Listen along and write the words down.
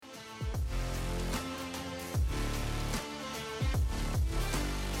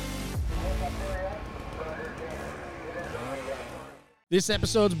This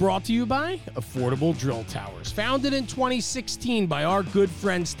episode's brought to you by Affordable Drill Towers. Founded in 2016 by our good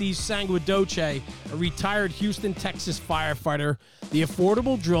friend Steve Sanguidoce, a retired Houston, Texas firefighter, the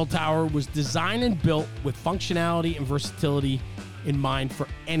Affordable Drill Tower was designed and built with functionality and versatility in mind for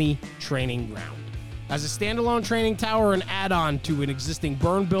any training ground. As a standalone training tower and add-on to an existing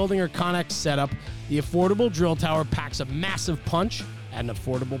burn building or Connex setup, the Affordable Drill Tower packs a massive punch at an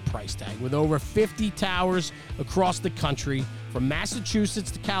affordable price tag. With over 50 towers across the country, from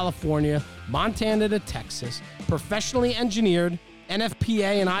Massachusetts to California, Montana to Texas, professionally engineered,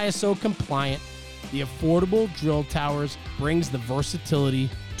 NFPA and ISO compliant, the Affordable Drill Towers brings the versatility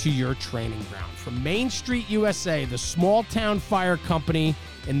to your training ground. From Main Street USA, the small town fire company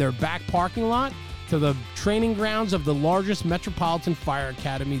in their back parking lot, to the training grounds of the largest metropolitan fire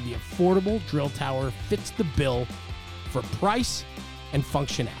academy, the Affordable Drill Tower fits the bill for price and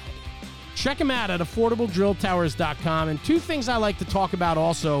functionality. Check them out at affordabledrilltowers.com. And two things I like to talk about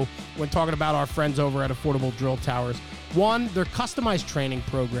also when talking about our friends over at Affordable Drill Towers. One, their customized training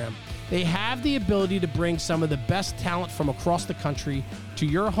program. They have the ability to bring some of the best talent from across the country to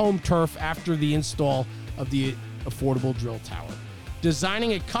your home turf after the install of the Affordable Drill Tower.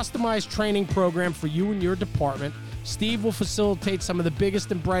 Designing a customized training program for you and your department, Steve will facilitate some of the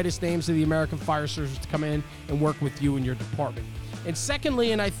biggest and brightest names of the American Fire Service to come in and work with you and your department. And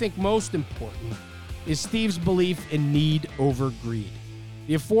secondly, and I think most important, is Steve's belief in need over greed.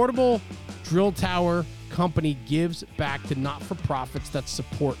 The Affordable Drill Tower company gives back to not-for-profits that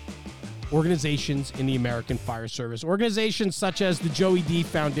support organizations in the American Fire Service. Organizations such as the Joey D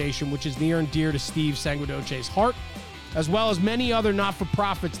Foundation, which is near and dear to Steve Sanguidoce's heart, as well as many other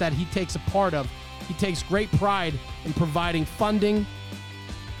not-for-profits that he takes a part of. He takes great pride in providing funding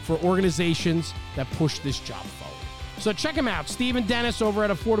for organizations that push this job forward. So check him out, Steve and Dennis over at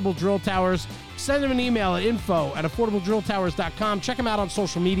Affordable Drill Towers. Send them an email at info@affordabledrilltowers.com. Check them out on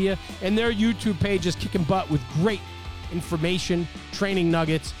social media, and their YouTube page is kicking butt with great information, training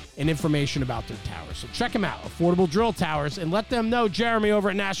nuggets, and information about their towers. So check them out, Affordable Drill Towers, and let them know Jeremy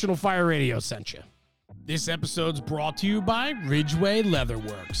over at National Fire Radio sent you. This episode's brought to you by Ridgeway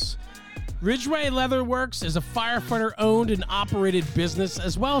Leatherworks. Ridgeway Leatherworks is a firefighter-owned and operated business,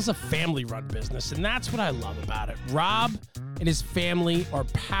 as well as a family-run business, and that's what I love about it. Rob and his family are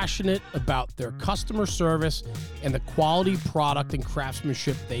passionate about their customer service and the quality product and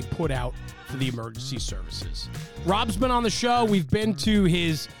craftsmanship they put out for the emergency services. Rob's been on the show. We've been to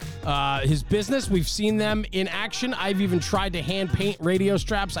his business. We've seen them in action. I've even tried to hand paint radio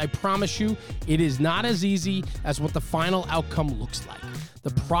straps. I promise you, it is not as easy as what the final outcome looks like. The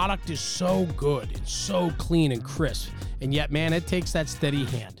product is so good and so clean and crisp, and yet, man, it takes that steady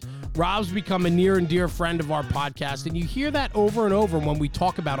hand. Rob's become a near and dear friend of our podcast, and you hear that over and over when we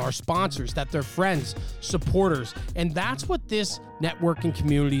talk about our sponsors, that they're friends, supporters, and that's what this networking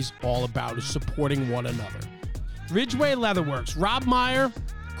community is all about, is supporting one another. Ridgeway Leatherworks, Rob Meyer,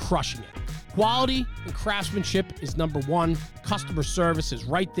 crushing it. Quality and craftsmanship is number one. Customer service is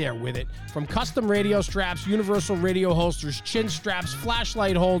right there with it. From custom radio straps, universal radio holsters, chin straps,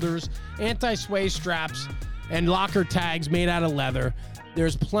 flashlight holders, anti-sway straps, and locker tags made out of leather,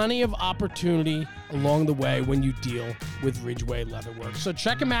 there's plenty of opportunity along the way when you deal with Ridgeway Leatherworks. So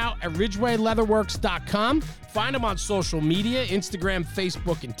check them out at ridgewayleatherworks.com. Find them on social media, Instagram,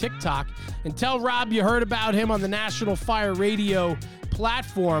 Facebook, and TikTok. And tell Rob you heard about him on the National Fire Radio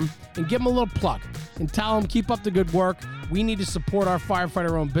platform, and give him a little plug and tell him keep up the good work. We need to support our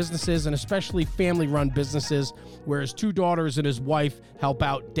firefighter-owned businesses, and especially family-run businesses, where his two daughters and his wife help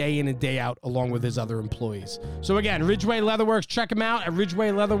out day in and day out along with his other employees. So again, Ridgeway Leatherworks, check him out at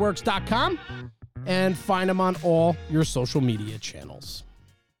ridgewayleatherworks.com and find him on all your social media channels.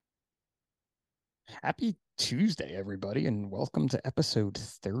 Happy Tuesday, everybody, and welcome to episode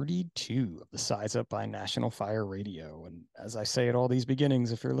 32 of the Size Up by National Fire Radio. And as I say at all these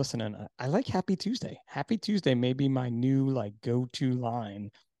beginnings, if you're listening, I like Happy Tuesday. Happy Tuesday may be my new go-to line,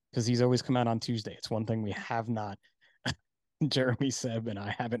 because he's always come out on Tuesday. It's one thing we have not, Jeremy Seb and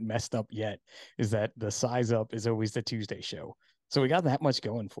I haven't messed up yet, is that the Size Up is always the Tuesday show. So we got that much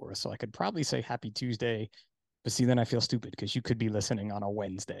going for us. So I could probably say Happy Tuesday, but see, then I feel stupid, because you could be listening on a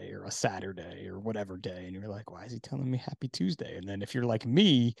Wednesday or a Saturday or whatever day, and you're like, why is he telling me Happy Tuesday? And then if you're like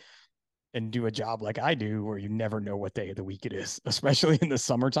me and do a job like I do, where you never know what day of the week it is, especially in the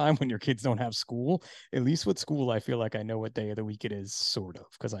summertime when your kids don't have school, at least with school, I feel like I know what day of the week it is, sort of,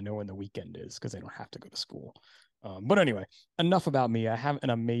 because I know when the weekend is, because they don't have to go to school. But anyway, enough about me. I have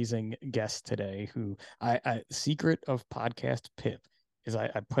an amazing guest today who secret of podcast Pip is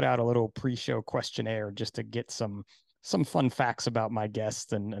I put out a little pre-show questionnaire just to get some fun facts about my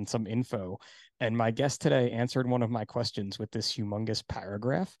guests and some info. And my guest today answered one of my questions with this humongous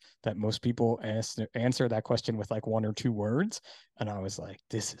paragraph that most people answer that question with like one or two words. And I was like,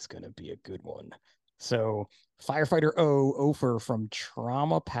 this is going to be a good one. So firefighter Ofer from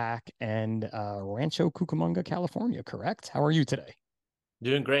TraumaPak and Rancho Cucamonga, California, correct? How are you today?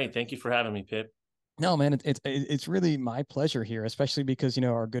 Doing great. Thank you for having me, Pip. No, man, it's really my pleasure here, especially because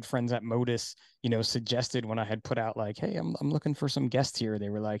our good friends at Modus, suggested when I had put out like, hey, I'm looking for some guests here. They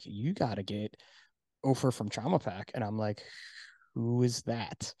were like, you got to get Ofer from TraumaPak, and I'm like, who is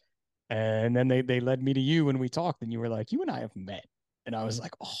that? And then they led me to you when we talked, and you were like, you and I have met, and I was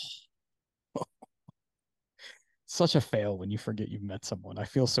like, oh, such a fail when you forget you've met someone. I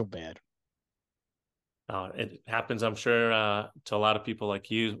feel so bad. It happens, I'm sure, to a lot of people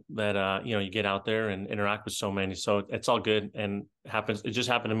like you that, you get out there and interact with so many. So it's all good and happens. It just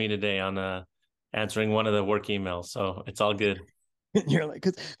happened to me today on answering one of the work emails. So it's all good. You're like,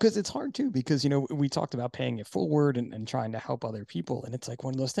 because it's hard too, because we talked about paying it forward and trying to help other people, and it's like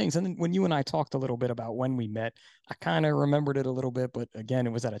one of those things. And then when you and I talked a little bit about when we met, I kind of remembered it a little bit, but again,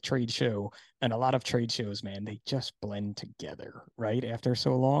 it was at a trade show, and a lot of trade shows, man, they just blend together, right? After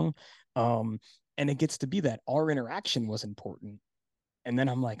so long. And it gets to be that our interaction was important. And then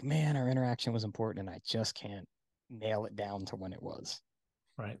I'm like, man, our interaction was important, and I just can't nail it down to when it was.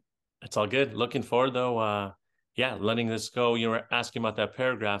 Right. It's all good. Looking forward though. Yeah, letting this go. You were asking about that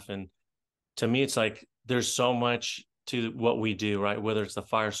paragraph, and to me, it's like there's so much to what we do, right? Whether it's the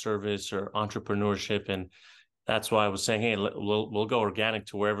fire service or entrepreneurship, and that's why I was saying, hey, we'll go organic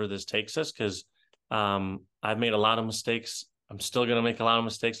to wherever this takes us, because I've made a lot of mistakes. I'm still going to make a lot of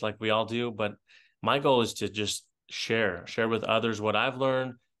mistakes, like we all do. But my goal is to just share with others what I've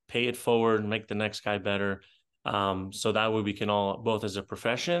learned, pay it forward, and make the next guy better. So that way we can all, both as a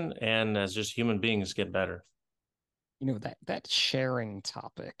profession and as just human beings, get better. That sharing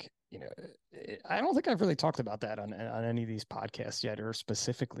topic, I don't think I've really talked about that on any of these podcasts yet, or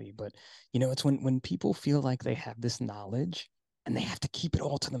specifically, but it's when people feel like they have this knowledge and they have to keep it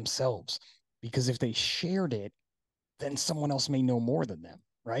all to themselves, because if they shared it, then someone else may know more than them,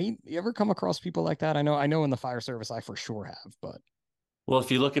 right? You ever come across people like that? I know in the fire service I for sure have, but Well, if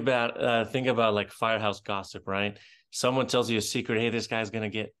you look about, think about like firehouse gossip, right? Someone tells you a secret, hey, this guy's going to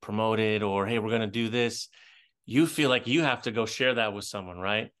get promoted, or hey, we're going to do this. You feel like you have to go share that with someone,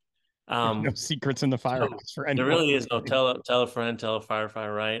 right? there's no secrets in the So firehouse for there anyone. really is no tell a friend, tell a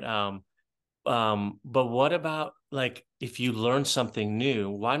firefighter, right? But what about like if you learn something new,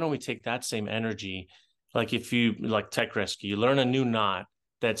 why don't we take that same energy? Like if you like tech rescue, you learn a new knot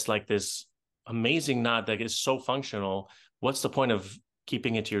that's like this amazing knot that is so functional. What's the point of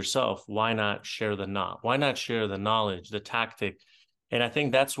keeping it to yourself? Why not share the knot? Why not share the knowledge, the tactic? And I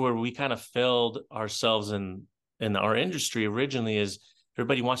think that's where we kind of failed ourselves in our industry originally, is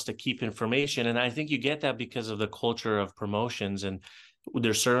everybody wants to keep information. And I think you get that because of the culture of promotions, and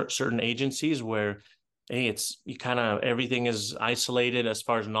there's certain agencies where, hey, it's you kind of everything is isolated as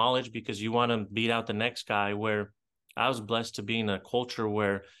far as knowledge because you want to beat out the next guy. Where I was blessed to be in a culture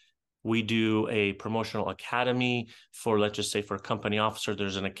where we do a promotional academy for, let's just say, for a company officer.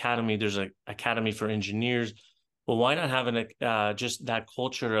 There's an academy. There's an academy for engineers. Well, why not have just that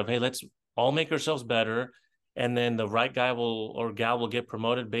culture of, hey, let's all make ourselves better, and then the right guy will or gal will get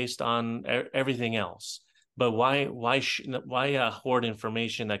promoted based on everything else. But why hoard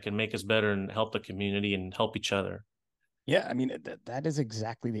information that can make us better and help the community and help each other? Yeah, I mean, that is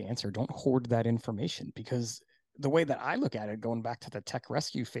exactly the answer. Don't hoard that information, because the way that I look at it, going back to the tech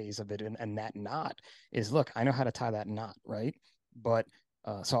rescue phase of it, and that knot is, look, I know how to tie that knot, right? But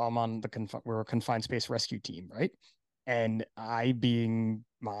so I'm on we're a confined space rescue team, right? And I, being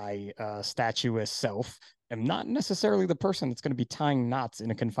my statuous self, am not necessarily the person that's going to be tying knots in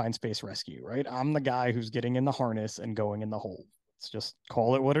a confined space rescue, right? I'm the guy who's getting in the harness and going in the hole. Let's just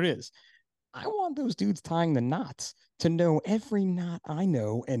call it what it is. I want those dudes tying the knots to know every knot I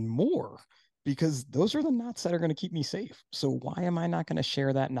know and more, because those are the knots that are going to keep me safe. So why am I not going to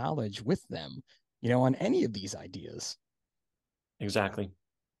share that knowledge with them, on any of these ideas? Exactly.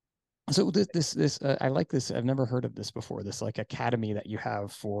 So I like this. I've never heard of this before. This like academy that you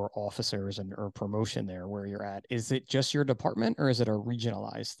have for officers and or promotion there where you're at. Is it just your department, or is it a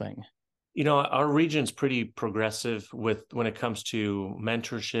regionalized thing? Our region's pretty progressive with when it comes to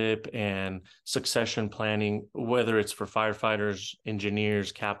mentorship and succession planning, whether it's for firefighters,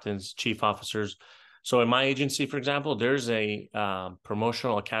 engineers, captains, chief officers. So in my agency, for example, there's a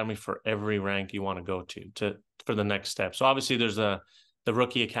promotional academy for every rank you want to go to for the next step. So obviously there's the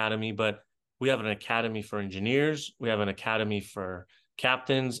rookie academy, but we have an academy for engineers. We have an academy for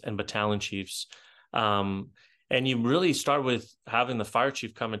captains and battalion chiefs. And you really start with having the fire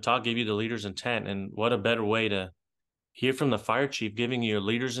chief come and talk, give you the leader's intent. And what a better way to hear from the fire chief, giving you a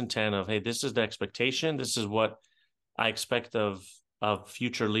leader's intent of, hey, this is the expectation. This is what I expect of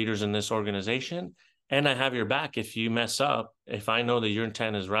future leaders in this organization. And I have your back. If you mess up, if I know that your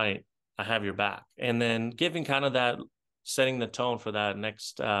intent is right, I have your back. And then giving kind of that, setting the tone for that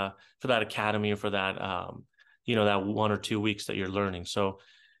next, for that academy or for that, that 1 or 2 weeks that you're learning. So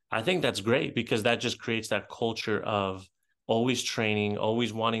I think that's great, because that just creates that culture of always training,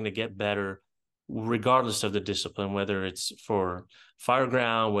 always wanting to get better, regardless of the discipline, whether it's for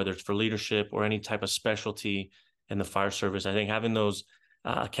fireground, whether it's for leadership or any type of specialty in the fire service. I think having those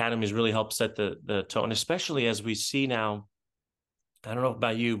academies really help set the tone, especially as we see now. I don't know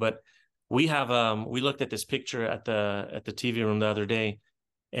about you, but we have we looked at this picture at the TV room the other day,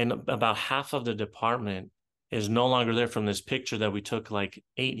 and about half of the department is no longer there from this picture that we took like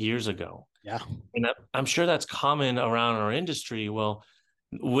 8 years ago. Yeah. And I'm sure that's common around our industry. Well,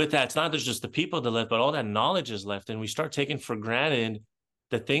 with that, it's not just the people that left, but all that knowledge is left. And we start taking for granted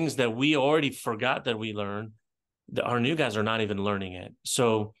the things that we already forgot that we learned. Our new guys are not even learning it.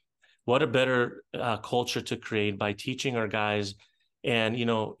 So what a better culture to create by teaching our guys. And,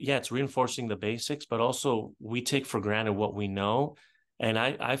 it's reinforcing the basics, but also we take for granted what we know. And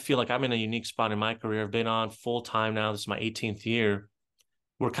I feel like I'm in a unique spot in my career. I've been on full time now. This is my 18th year.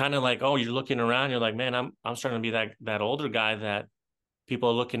 We're kind of like, oh, you're looking around. You're like, man, I'm starting to be that older guy that people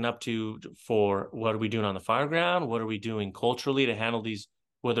are looking up to for what are we doing on the fire ground? What are we doing culturally to handle these,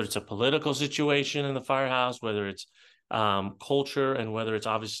 whether it's a political situation in the firehouse, whether it's culture, and whether it's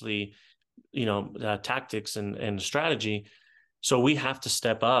obviously, tactics and strategy. So we have to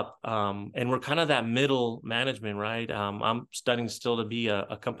step up, and we're kind of that middle management, right? I'm studying still to be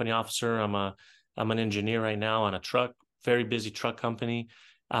a company officer. I'm an engineer right now on a truck, very busy truck company.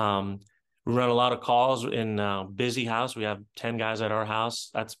 We run a lot of calls in a busy house. We have 10 guys at our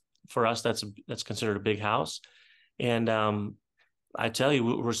house. For us, that's considered a big house. And I tell you,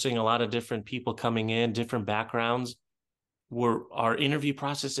 we're seeing a lot of different people coming in, different backgrounds. Our interview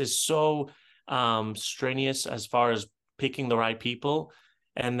process is so strenuous as far as picking the right people.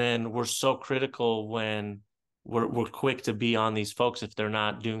 And then we're so critical when we're quick to be on these folks if they're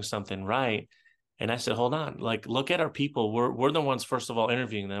not doing something right. And I said, hold on, like, look at our people. We're the ones, first of all,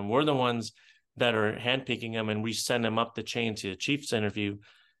 interviewing them. We're the ones that are handpicking them, and we send them up the chain to the chief's interview.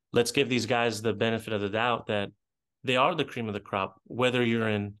 Let's give these guys the benefit of the doubt that they are the cream of the crop, whether you're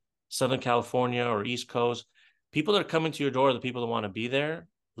in Southern California or East Coast. People that are coming to your door are the people that want to be there.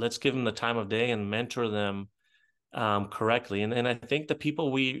 Let's give them the time of day and mentor them correctly. And I think the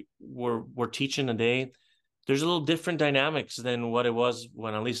people we're teaching today, there's a little different dynamics than what it was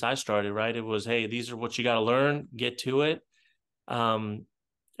when at least I started, right? It was, hey, these are what you got to learn, get to it. And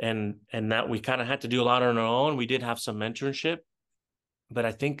that we kind of had to do a lot on our own. We did have some mentorship, but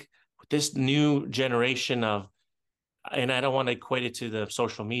I think with this new generation of, and I don't want to equate it to the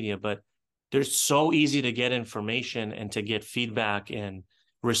social media, but they're so easy to get information and to get feedback and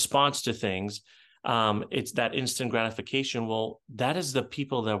response to things. It's that instant gratification. Well, that is the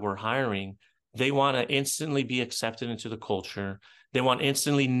people that we're hiring. They want to instantly be accepted into the culture. They want to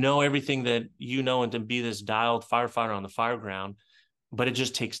instantly know everything that you know and to be this dialed firefighter on the fire ground, but it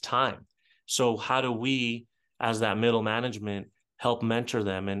just takes time. So how do we, as that middle management, help mentor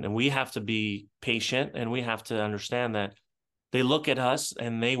them? And we have to be patient, and we have to understand that they look at us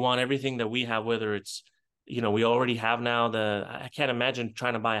and they want everything that we have, whether it's, we already have now I can't imagine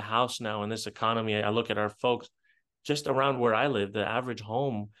trying to buy a house now in this economy. I look at our folks just around where I live, the average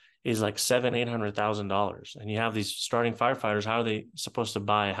home is like $700,000-$800,000. And you have these starting firefighters. How are they supposed to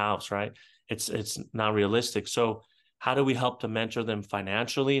buy a house, right? It's not realistic. So how do we help to mentor them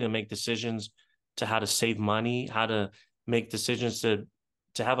financially, to make decisions to how to save money, how to make decisions to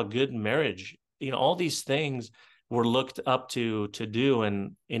have a good marriage? All these things we're looked up to do.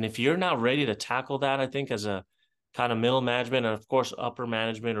 And if you're not ready to tackle that, I think as a kind of middle management, and of course, upper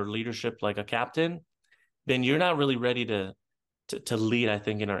management or leadership, like a captain, then you're not really ready to lead, I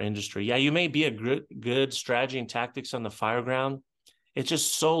think, in our industry. Yeah, you may be a good strategy and tactics on the fire ground. It's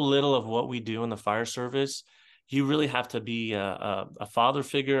just so little of what we do in the fire service. You really have to be a father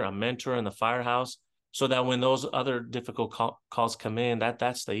figure, a mentor in the firehouse, so that when those other difficult calls come in,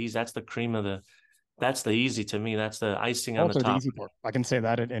 that's the easy, that's the cream of the, that's the easy to me. That's the icing on the top. The easy part. I can say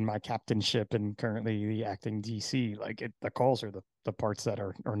that in my captainship and currently the acting DC, the calls are the parts that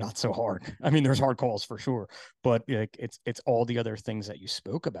are not so hard. I mean, there's hard calls for sure, but it's all the other things that you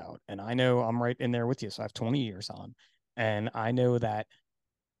spoke about. And I know I'm right in there with you. So I have 20 years on, and I know that,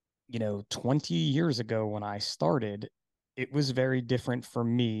 20 years ago when I started, it was very different for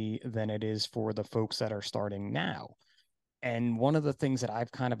me than it is for the folks that are starting now. And one of the things that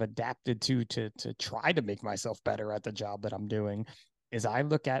I've kind of adapted to try to make myself better at the job that I'm doing is I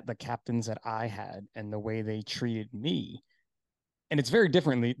look at the captains that I had and the way they treated me. And it's very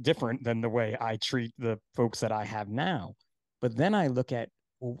different than the way I treat the folks that I have now. But then I look at,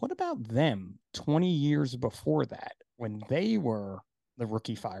 well, what about them 20 years before that when they were the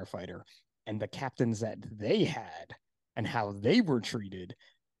rookie firefighter and the captains that they had and how they were treated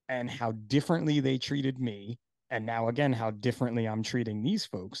and how differently they treated me. And now, again, how differently I'm treating these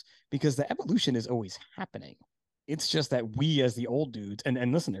folks, because the evolution is always happening. It's just that we, as the old dudes,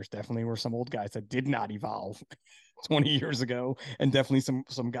 and listen, there's definitely were some old guys that did not evolve 20 years ago, and definitely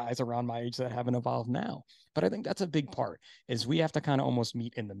some guys around my age that haven't evolved now. But I think that's a big part, is we have to kind of almost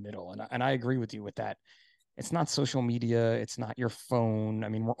meet in the middle. And I agree with you with that. It's not social media. It's not your phone. I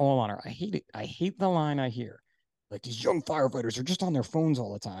mean, we're all on our, I hate it. I hate the line I hear. Like, these young firefighters are just on their phones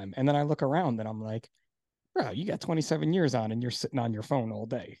all the time. And then I look around and I'm like, bro, you got 27 years on and you're sitting on your phone all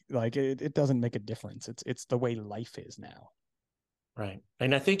day. Like, it doesn't make a difference. It's the way life is now. Right.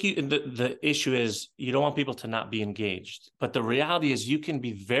 And I think the issue is you don't want people to not be engaged. But the reality is you can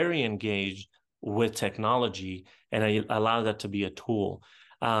be very engaged with technology and I allow that to be a tool.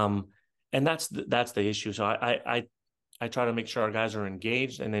 And that's the issue. So I try to make sure our guys are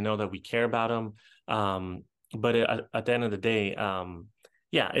engaged and they know that we care about them. But at the end of the day,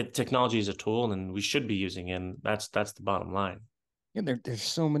 technology is a tool and we should be using it. And that's the bottom line. Yeah, there's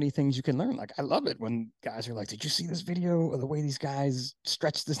so many things you can learn. Like, I love it when guys are like, did you see this video of the way these guys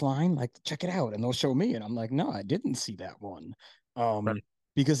stretch this line? Like, check it out. And they'll show me. And I'm like, no, I didn't see that one. Right.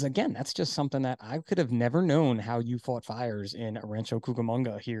 Because again, that's just something that I could have never known how you fought fires in Rancho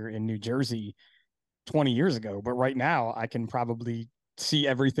Cucamonga here in New Jersey 20 years ago. But right now I can probably see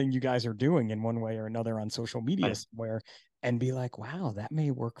everything you guys are doing in one way or another on social media Right. somewhere and be like, wow, that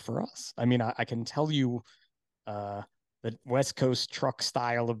may work for us. I mean, I can tell you, the West Coast truck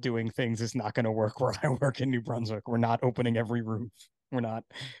style of doing things is not going to work where I work in New Brunswick. We're not opening every roof. We're not,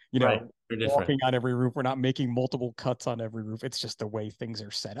 Right. They're different. walking on every roof. We're not making multiple cuts on every roof. It's just the way things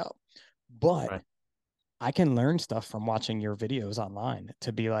are set up. But Right. I can learn stuff from watching your videos online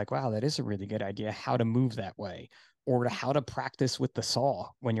to be like, wow, that is a really good idea. How to move that way, or how to practice with the saw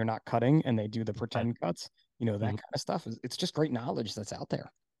when you're not cutting and they do the Right. pretend cuts. That Mhm. kind of stuff. It's just great knowledge that's out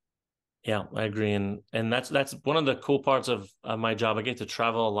there. Yeah, I agree, and that's one of the cool parts of my job. I get to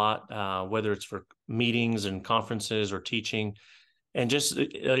travel a lot, whether it's for meetings and conferences or teaching, and just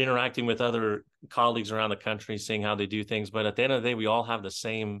interacting with other colleagues around the country, seeing how they do things. But at the end of the day, we all have the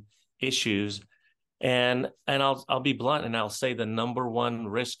same issues, and I'll be blunt, and I'll say the number one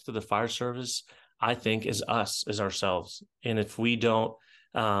risk to the fire service, I think, is ourselves. And if we don't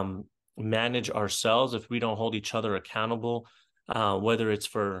manage ourselves, if we don't hold each other accountable, whether it's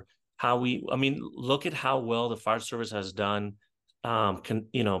for I mean, look at how well the fire service has done,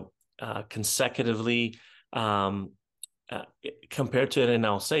 consecutively, compared to, and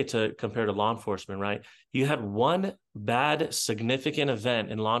I'll say compared to law enforcement, right? You had one bad, significant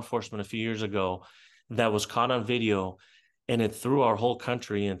event in law enforcement a few years ago that was caught on video, and it threw our whole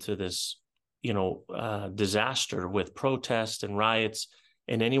country into this, disaster with protests and riots,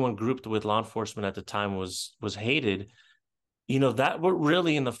 and anyone grouped with law enforcement at the time was hated. That we're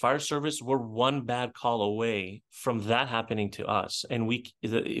really in the fire service, we're one bad call away from that happening to us. And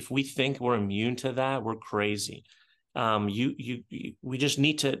if we think we're immune to that, we're crazy. We just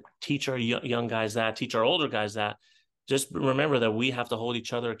need to teach our young guys that, teach our older guys that. Just remember that we have to hold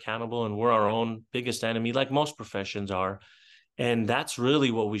each other accountable and we're our own biggest enemy, like most professions are. And that's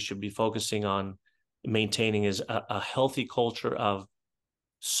really what we should be focusing on maintaining, is a healthy culture of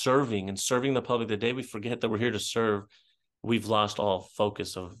serving the public. The day we forget that we're here to serve, we've lost all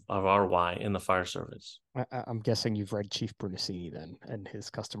focus of our why in the fire service. I'm guessing you've read Chief Brunacini then and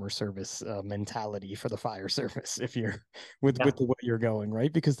his customer service mentality for the fire service if you're with the way you're going,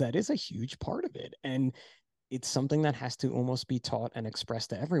 right? Because that is a huge part of it. And it's something that has to almost be taught and expressed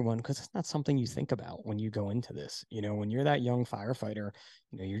to everyone, because it's not something you think about when you go into this. When you're that young firefighter,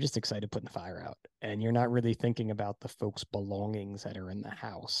 you're just excited putting the fire out, and you're not really thinking about the folks' belongings that are in the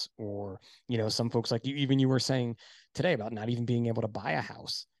house, or some folks, like you were saying today about not even being able to buy a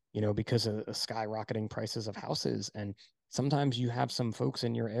house, because of skyrocketing prices of houses. And sometimes you have some folks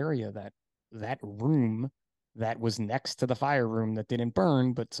in your area that room that was next to the fire room that didn't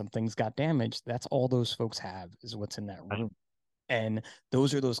burn, but some things got damaged. That's all those folks have, is what's in that room. Right. And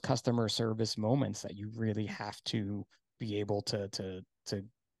those are those customer service moments that you really have to be able to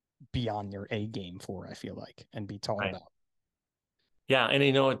be on your A game for, I feel like, and be taught Right. about. Yeah.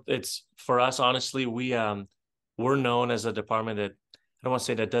 And it's for us, honestly, we're known as a department that, I don't want to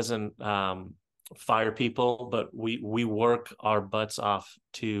say that doesn't fire people, but we work our butts off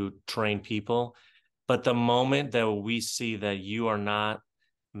to train people. But the moment that we see that you are not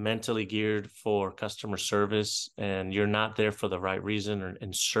mentally geared for customer service and you're not there for the right reason or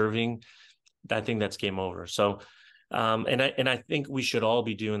in serving, I think that's game over. So, and I think we should all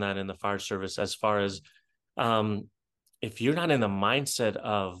be doing that in the fire service, as far as if you're not in the mindset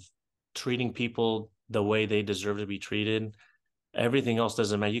of treating people the way they deserve to be treated, everything else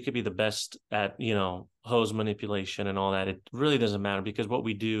doesn't matter. You could be the best at, hose manipulation and all that. It really doesn't matter, because what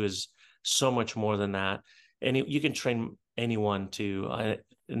we do is so much more than that. And you can train anyone to,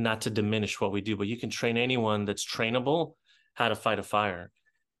 not to diminish what we do, but you can train anyone that's trainable how to fight a fire.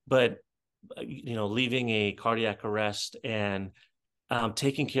 But, leaving a cardiac arrest and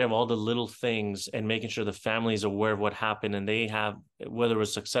taking care of all the little things and making sure the family is aware of what happened, and they have, whether it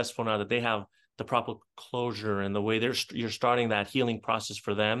was successful or not, that they have the proper closure and the way you're starting that healing process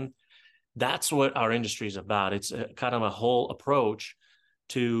for them. That's what our industry is about. It's kind of a whole approach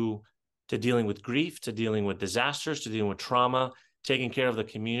to dealing with grief, to dealing with disasters, to dealing with trauma, taking care of the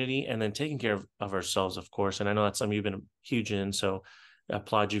community, and then taking care of ourselves, of course. And I know that's something you've been huge in, so I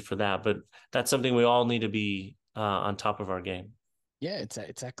applaud you for that. But that's something we all need to be on top of our game. Yeah, it's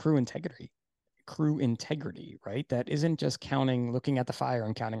that crew integrity, right? That isn't just looking at the fire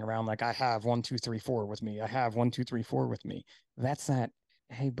and counting around like, I have 1, 2, 3, 4 with me. I have 1, 2, 3, 4 with me. That's that.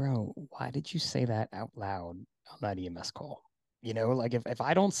 Hey, bro, why did you say that out loud on that EMS call? Like if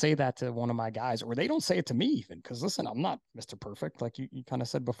I don't say that to one of my guys, or they don't say it to me even, because listen, I'm not Mr. Perfect, like you kind of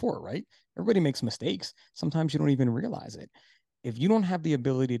said before, right? Everybody makes mistakes. Sometimes you don't even realize it. If you don't have the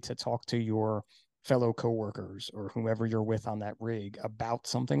ability to talk to your fellow coworkers or whomever you're with on that rig about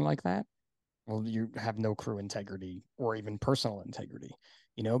something like that, well, you have no crew integrity or even personal integrity,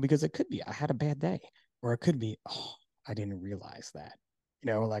 because it could be, I had a bad day, or it could be, oh, I didn't realize that,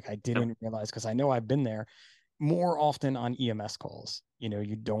 like I didn't realize, because I know I've been there more often on EMS calls,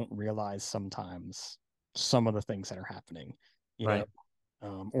 you don't realize sometimes some of the things that are happening, Right.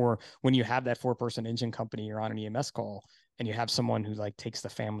 or when you have that 4-person engine company, you're on an EMS call and you have someone who like takes the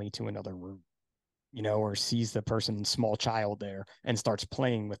family to another room, or sees the person's small child there and starts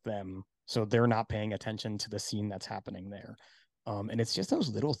playing with them, so they're not paying attention to the scene that's happening there. And it's just those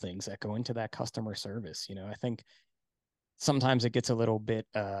little things that go into that customer service. I think sometimes it gets a little bit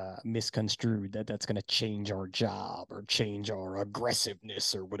misconstrued that that's going to change our job or change our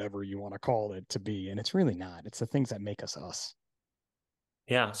aggressiveness or whatever you want to call it to be. And it's really not. It's the things that make us us.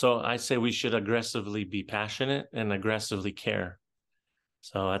 Yeah. So I say we should aggressively be passionate and aggressively care.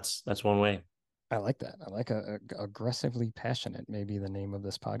 So that's one way. I like that. I like aggressively passionate, maybe the name of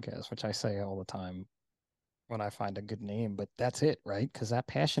this podcast, which I say all the time when I find a good name, but that's it, right? Because that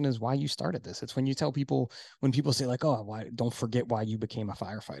passion is why you started this. It's when you tell people, when people say like, oh, why, don't forget why you became a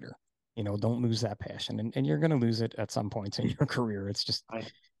firefighter. Don't lose that passion. And you're going to lose it at some points in your career. It's just,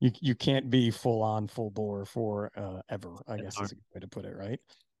 you can't be full on, full bore for ever, I guess is a good way to put it, right?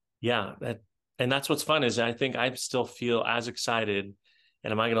 Yeah. And that's what's fun is I think I still feel as excited,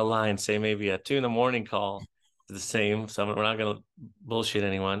 and I'm not going to lie and say maybe a 2 a.m. call is the same. So we're not going to bullshit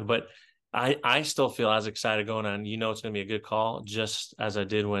anyone, but I still feel as excited going on. It's going to be a good call, just as I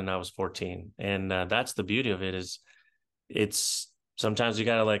did when I was 14. And that's the beauty of it, is it's sometimes you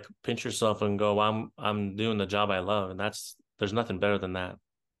got to like pinch yourself and go, I'm doing the job I love. And there's nothing better than that.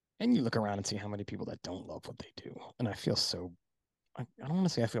 And you look around and see how many people that don't love what they do. And I feel I don't want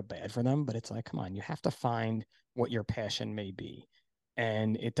to say I feel bad for them, but it's like, come on, you have to find what your passion may be.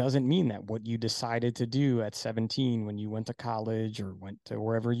 And it doesn't mean that what you decided to do at 17 when you went to college or went to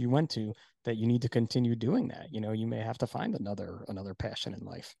wherever you went to, that you need to continue doing that. You may have to find another passion in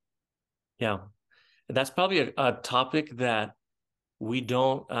life. Yeah. That's probably a topic that we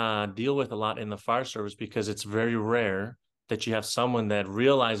don't deal with a lot in the fire service, because it's very rare that you have someone that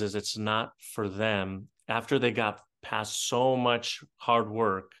realizes it's not for them after they got past so much hard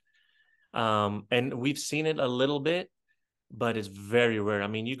work. And we've seen it a little bit, but it's very rare. I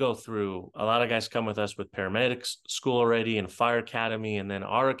mean, you go through, a lot of guys come with us with paramedics school already and fire academy, and then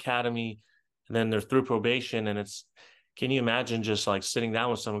our academy, and then they're through probation. And can you imagine just like sitting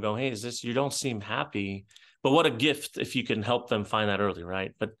down with someone going, hey, you don't seem happy, but what a gift if you can help them find that early,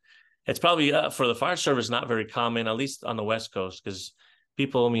 right? But it's probably for the fire service, not very common, at least on the West Coast, because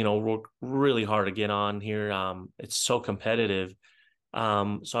people, work really hard to get on here. It's so competitive.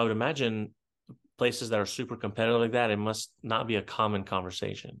 So I would imagine places that are super competitive like that, it must not be a common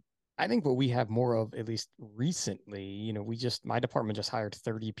conversation. I think what we have more of, at least recently, my department just hired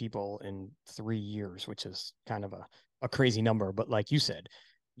 30 people in 3 years, which is kind of a crazy number. But like you said,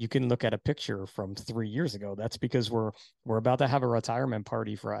 you can look at a picture from 3 years ago. That's because we're about to have a retirement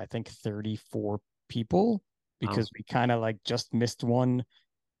party for, I think, 34 people, because we kind of like just missed one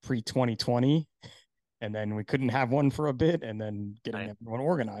pre-2020, and then we couldn't have one for a bit, and then getting everyone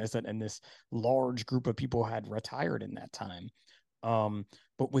organized, and this large group of people had retired in that time.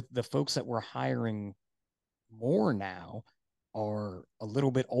 But with the folks that we're hiring more now are a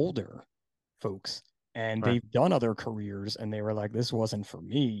little bit older folks, and they've done other careers, and they were like, this wasn't for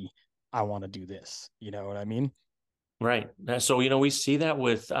me. I want to do this. You know what I mean? Right. So, we see that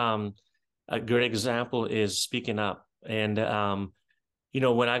with a good example is speaking up. And,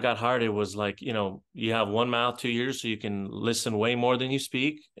 when I got hired, it was like, you have one mouth, 2 ears, so you can listen way more than you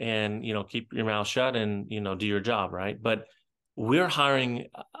speak, and, keep your mouth shut and, do your job. Right. But we're hiring,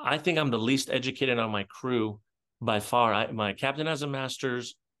 I think I'm the least educated on my crew by far. My captain has a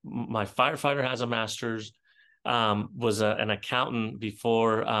master's, my firefighter has a master's, was an accountant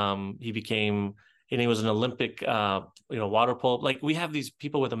before he became, and he was an Olympic, water polo. Like, we have these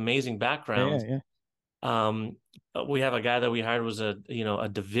people with amazing backgrounds. We have a guy that we hired was a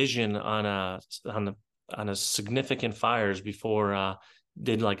division on a significant fires before,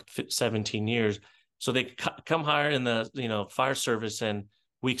 did like 17 years. So they come hire in the fire service, and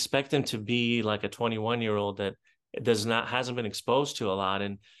we expect them to be like a 21-year-old that hasn't been exposed to a lot.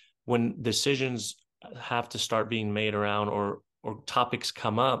 And when decisions have to start being made around or topics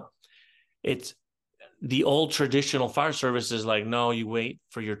come up, it's the old traditional fire service is like, no, you wait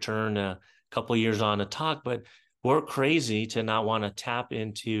for your turn a couple of years on to talk. But we're crazy to not want to tap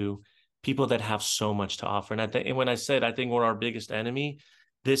into people that have so much to offer. And when I said I think we're our biggest enemy,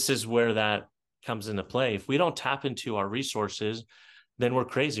 this is where that comes into play. If we don't tap into our resources, then we're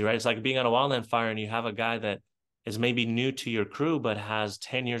crazy, right? It's like being on a wildland fire and you have a guy that is maybe new to your crew, but has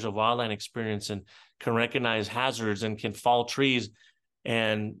 10 years of wildland experience and can recognize hazards and can fall trees.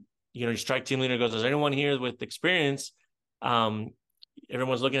 And, your strike team leader goes, is anyone here with experience?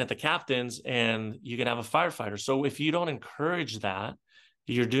 Everyone's looking at the captains, and you can have a firefighter. So if you don't encourage that,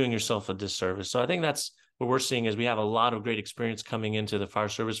 you're doing yourself a disservice. So I think that's what we're seeing is we have a lot of great experience coming into the fire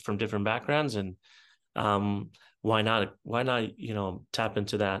service from different backgrounds. And why not, tap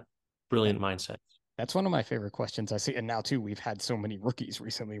into that brilliant mindset? That's one of my favorite questions I see. And now too, we've had so many rookies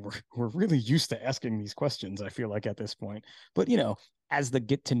recently. We're really used to asking these questions, I feel like, at this point. But as the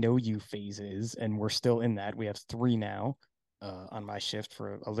get to know you phase is, and we're still in that, we have 3 now on my shift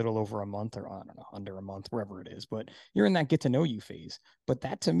for a little over a month, or I don't know, under a month, wherever it is. But you're in that get to know you phase. But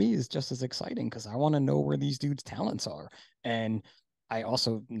that to me is just as exciting, because I want to know where these dudes' talents are. And I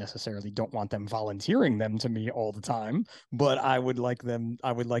also necessarily don't want them volunteering them to me all the time, but I would like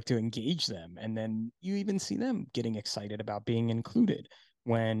to engage them. And then you even see them getting excited about being included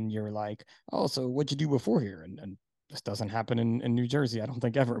when you're like, oh, so what'd you do before here? And this doesn't happen in New Jersey, I don't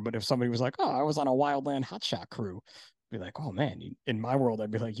think, ever. But if somebody was like, oh, I was on a wildland hotshot crew, I'd be like, oh man, in my world,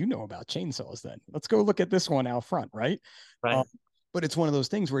 I'd be like, about chainsaws then. Let's go look at this one out front, right? Right. But it's one of those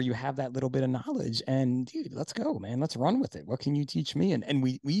things where you have that little bit of knowledge, and dude, let's go, man. Let's run with it. What can you teach me? And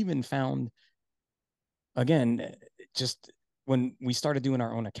we even found, again, just when we started doing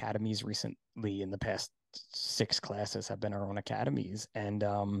our own academies recently, in the past 6 classes have been our own academies. And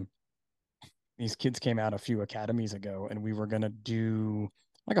these kids came out a few academies ago, and we were going to do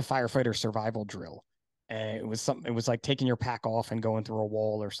like a firefighter survival drill. And it was like taking your pack off and going through a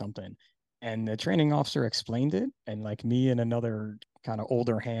wall or something. And the training officer explained it, and like me and another kind of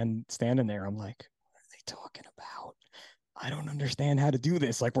older hand standing there, I'm like, what are they talking about? I don't understand how to do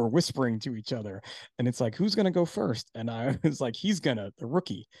this. Like, we're whispering to each other, and it's like, who's gonna go first? And I was like, the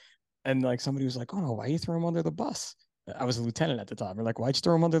rookie. And like somebody was like, oh no, why you throw him under the bus? I was a lieutenant at the time. We're like, why'd you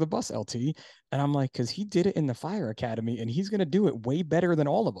throw him under the bus, LT? And I'm like, because he did it in the fire academy, and he's gonna do it way better than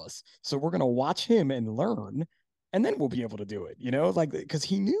all of us. So we're gonna watch him and learn, and then we'll be able to do it, like, because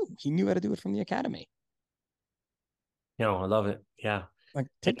he knew how to do it from the academy. I love it. Yeah. Like,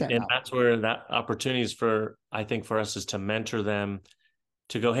 take that. And that's where that opportunity is I think for us is to mentor them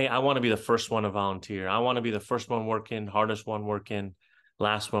to go, hey, I want to be the first one to volunteer. I want to be the first one working, hardest one working,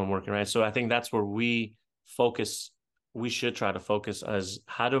 last one working, right? So I think that's where we should try to focus as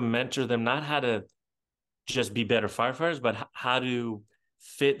how to mentor them, not how to just be better firefighters, but how to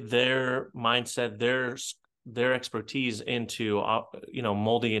fit their mindset, their expertise into,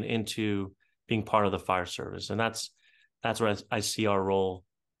 molding it into being part of the fire service. And that's where I see our role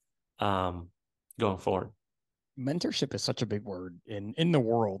going forward. Mentorship is such a big word in the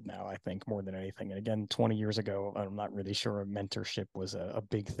world now, I think, more than anything. And again, 20 years ago, I'm not really sure mentorship was a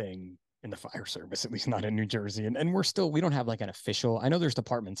big thing in the fire service, at least not in New Jersey. And we don't have like an official, I know there's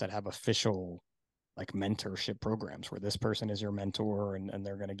departments that have official like mentorship programs where this person is your mentor and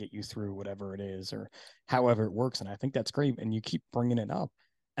they're going to get you through whatever it is or however it works. And I think that's great. And you keep bringing it up.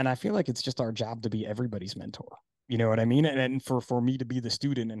 And I feel like it's just our job to be everybody's mentor. You know what I mean? And for me to be the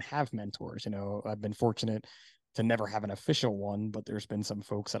student and have mentors, you know, I've been fortunate to never have an official one, but there's been some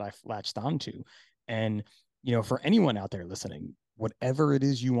folks that I've latched onto. And, you know, for anyone out there listening, whatever it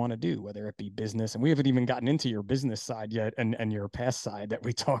is you want to do, whether it be business, and we haven't even gotten into your business side yet and your past side that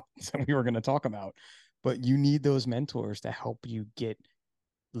we were going to talk about, but you need those mentors to help you get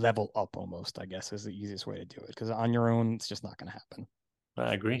level up almost, I guess is the easiest way to do it. Because on your own, it's just not going to happen.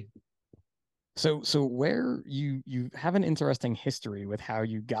 I agree. So where you have an interesting history with how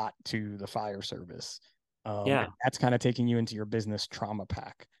you got to the fire service. Yeah. That's kind of taking you into your business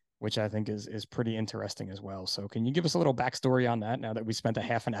TraumaPak, which I think is pretty interesting as well. So can you give us a little backstory on that now that we spent a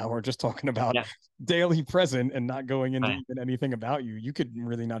half an hour just talking about daily present and not going into even anything about you? You could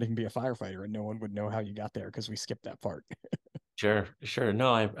really not even be a firefighter and no one would know how you got there because we skipped that part. Sure.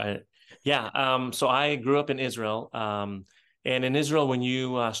 No, so I grew up in Israel. And in Israel, when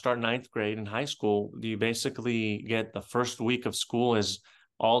you start ninth grade in high school, you basically get the first week of school as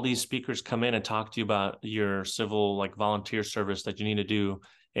all these speakers come in and talk to you about your civil, like volunteer service that you need to do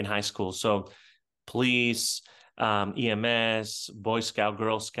in high school. So police, EMS, Boy Scout,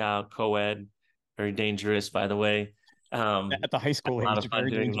 Girl Scout, co-ed, very dangerous, by the way. At the high school age,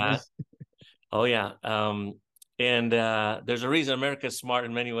 very dangerous. Oh, yeah. And there's a reason America's smart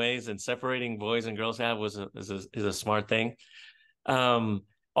in many ways, and separating boys and girls is a smart thing.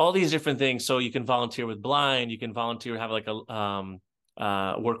 All these different things. So you can volunteer with blind, you can volunteer, have like a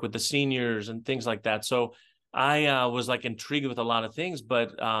work with the seniors and things like that. So I was like intrigued with a lot of things,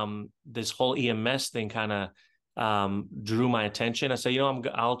 but this whole EMS thing kind of drew my attention. I said,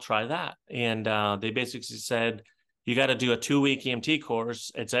 I'll try that. And they basically said, you got to do a 2-week EMT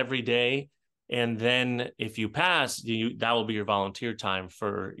course. It's every day. And then if you pass, that will be your volunteer time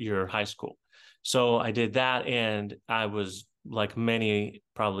for your high school. So I did that. And I was like many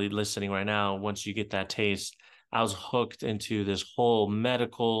probably listening right now, once you get that taste, I was hooked into this whole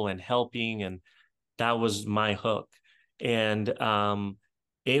medical and helping. And that was my hook. And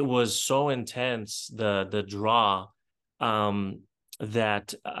it was so intense, the draw,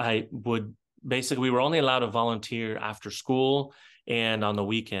 that I would basically, we were only allowed to volunteer after school and on the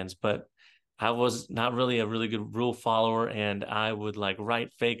weekends, but I was not really a really good rule follower, and I would like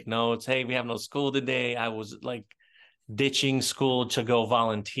write fake notes. Hey, we have no school today. I was like ditching school to go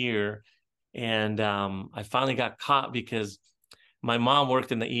volunteer. And I finally got caught because my mom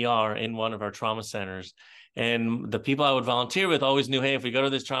worked in the ER in one of our trauma centers. And the people I would volunteer with always knew, hey, if we go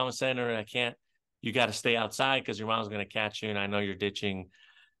to this trauma center, you got to stay outside because your mom's going to catch you. And I know you're ditching.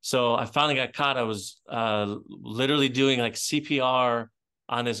 So I finally got caught. I was literally doing like CPR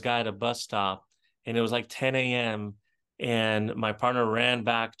on this guy at a bus stop, and it was like 10 a.m. And my partner ran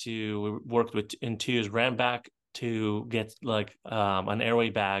back we worked with in twos, ran back to get like an airway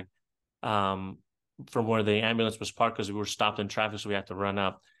bag from where the ambulance was parked because we were stopped in traffic, so we had to run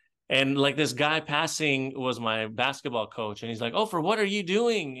up. And like this guy passing was my basketball coach, and he's like, "Ofer, what are you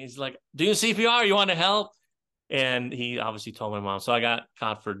doing?" He's like, "Doing CPR. You want to help?" And he obviously told my mom, so I got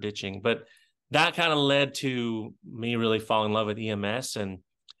caught for ditching. But that kind of led to me really falling in love with EMS. And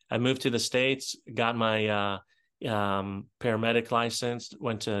I moved to the States, got my paramedic license,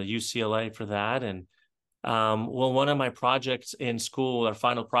 went to UCLA for that. And one of my projects in school, our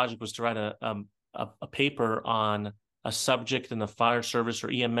final project was to write a paper on a subject in the fire service or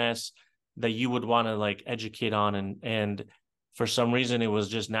EMS that you would want to like educate on. And for some reason, it was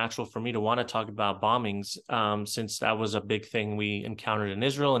just natural for me to want to talk about bombings, since that was a big thing we encountered in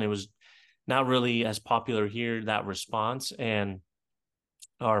Israel, and it was not really as popular here, that response. And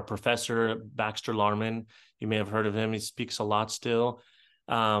our professor, Baxter Larman, you may have heard of him. He speaks a lot still.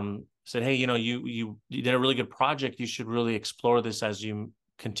 Said, hey, you did a really good project. You should really explore this as you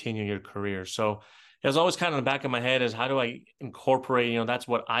continue your career. So it was always kind of in the back of my head is how do I incorporate, that's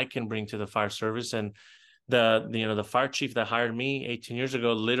what I can bring to the fire service. And the fire chief that hired me 18 years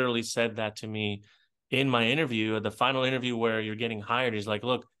ago literally said that to me in my interview, the final interview where you're getting hired. He's like,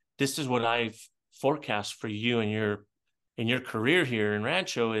 look, this is what I've forecast for you and your career here in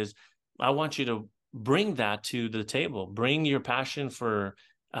Rancho is I want you to bring that to the table, bring your passion for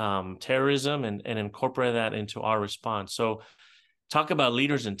terrorism and incorporate that into our response. So talk about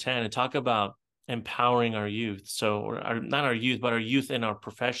leaders intent and talk about empowering our youth. So not our youth, but our youth in our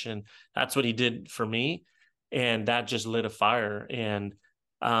profession. That's what he did for me. And that just lit a fire. And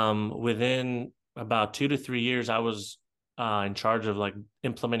within about 2 to 3 years, I was in charge of like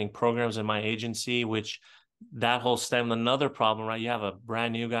implementing programs in my agency, which that whole stem, another problem, right? You have a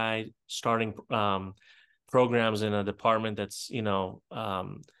brand new guy starting programs in a department that's,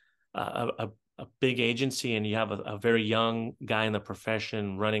 a big agency, and you have a very young guy in the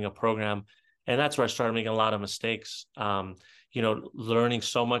profession running a program. And that's where I started making a lot of mistakes. Learning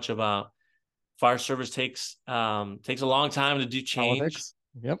so much about fire service takes a long time to do change. Politics.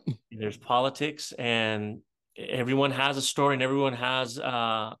 Yep. There's politics, and everyone has a story, and everyone has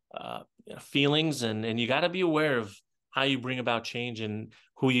feelings, and you got to be aware of how you bring about change and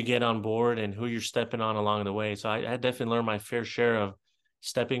who you get on board and who you're stepping on along the way. So I definitely learned my fair share of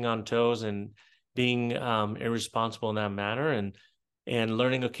stepping on toes and being irresponsible in that manner, and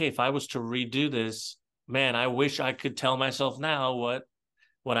learning, okay, if I was to redo this, man, I wish I could tell myself now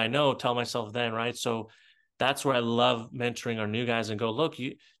what I know, tell myself then, right? So that's where I love mentoring our new guys and go, look,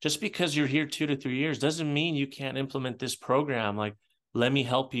 you just because you're here 2 to 3 years doesn't mean you can't implement this program. Like, let me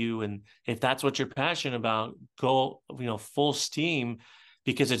help you. And if that's what you're passionate about, go, full steam,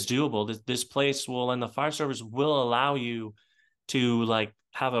 because it's doable. This place will, and the fire service will allow you to like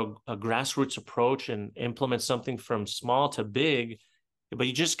have a grassroots approach and implement something from small to big, but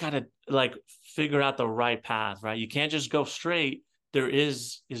you just got to like figure out the right path, right? You can't just go straight. There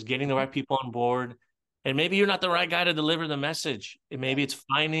is getting the right people on board. And maybe you're not the right guy to deliver the message. Maybe it's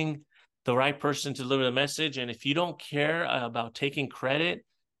finding the right person to deliver the message. And if you don't care about taking credit,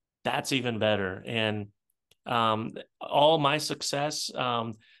 that's even better. And all my success,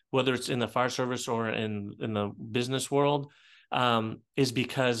 whether it's in the fire service or in the business world, is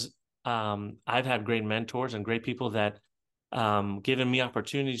because I've had great mentors and great people that given me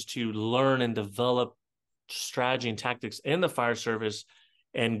opportunities to learn and develop strategy and tactics in the fire service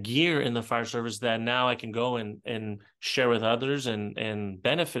and gear in the fire service that now I can go and share with others and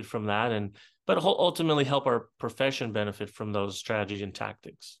benefit from that, but ultimately help our profession benefit from those strategies and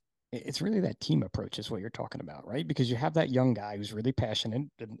tactics. It's really that team approach is what you're talking about, right? Because you have that young guy who's really passionate,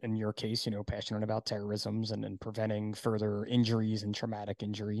 in your case, passionate about terrorisms and preventing further injuries and traumatic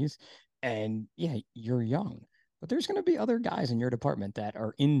injuries. And yeah, you're young, but there's going to be other guys in your department that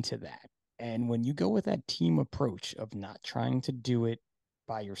are into that. And when you go with that team approach of not trying to do it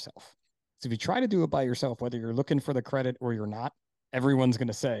by yourself. So if you try to do it by yourself, whether you're looking for the credit or you're not, everyone's going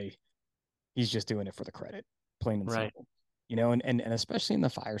to say he's just doing it for the credit, plain and simple. And especially in the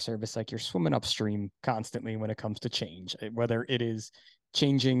fire service, like you're swimming upstream constantly when it comes to change, whether it is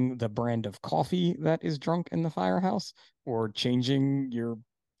changing the brand of coffee that is drunk in the firehouse or changing your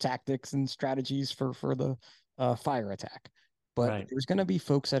tactics and strategies for the fire attack. But there's going to be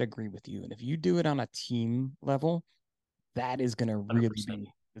folks that agree with you. And if you do it on a team level, that is going to really 100%.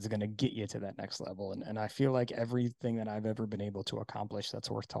 Is going to get you to that next level. And I feel like everything that I've ever been able to accomplish that's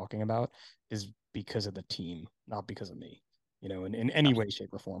worth talking about is because of the team, not because of me, in any way, shape,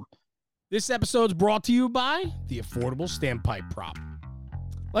 or form. This episode's brought to you by the Affordable Standpipe Prop.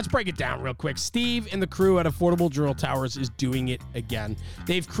 Let's break it down real quick. Steve and the crew at Affordable Drill Towers is doing it again.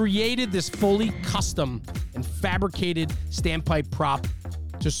 They've created this fully custom and fabricated standpipe prop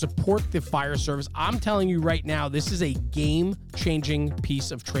to support the fire service. I'm telling you right now, this is a game-changing piece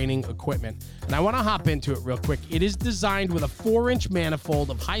of training equipment. And I want to hop into it real quick. It is designed with a 4-inch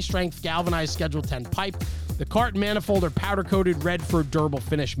manifold of high-strength galvanized Schedule 10 pipe. The cart and manifold are powder-coated red for a durable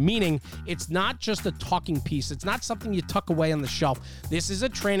finish, meaning it's not just a talking piece. It's not something you tuck away on the shelf. This is a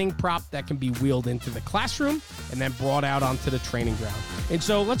training prop that can be wheeled into the classroom and then brought out onto the training ground. And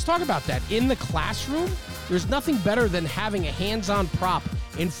so let's talk about that. In the classroom, there's nothing better than having a hands-on prop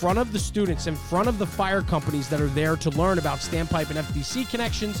in front of the students, in front of the fire companies that are there to learn about standpipe and FDC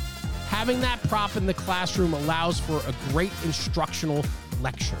connections. Having that prop in the classroom allows for a great instructional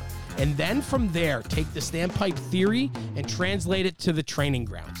lecture. And then from there, take the standpipe theory and translate it to the training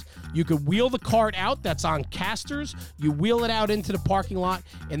grounds. You could wheel the cart out that's on casters, you wheel it out into the parking lot,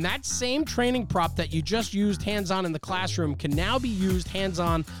 and that same training prop that you just used hands-on in the classroom can now be used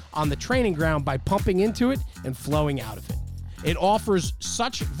hands-on on the training ground by pumping into it and flowing out of it. It offers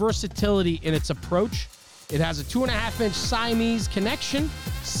such versatility in its approach. It has a 2.5-inch Siamese connection,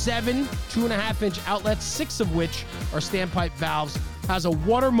 7 2.5-inch outlets, 6 of which are standpipe valves, has a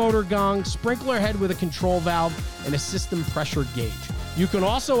water motor gong, sprinkler head with a control valve, and a system pressure gauge. You can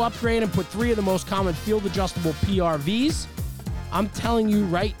also upgrade and put 3 of the most common field-adjustable PRVs. I'm telling you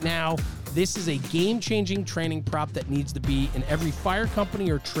right now, this is a game-changing training prop that needs to be in every fire company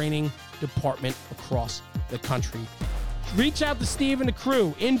or training department across the country. Reach out to Steve and the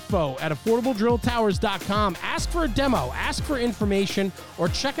crew, info@affordabledrilltowers.com. Ask for a demo, ask for information, or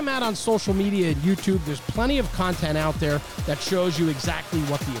check them out on social media and YouTube. There's plenty of content out there that shows you exactly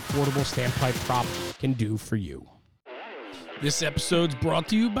what the affordable standpipe prop can do for you. This episode's brought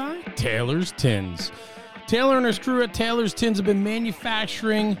to you by Taylor's Tins. Taylor and his crew at Taylor's Tins have been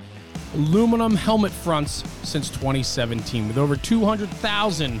manufacturing aluminum helmet fronts since 2017 with over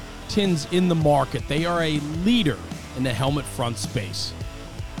 200,000 tins in the market. They are a leader in the helmet front space.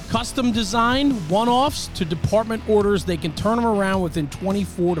 Custom design, one-offs to department orders, they can turn them around within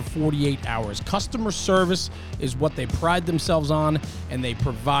 24 to 48 hours. Customer service is what they pride themselves on, and they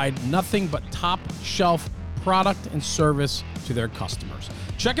provide nothing but top-shelf product and service to their customers.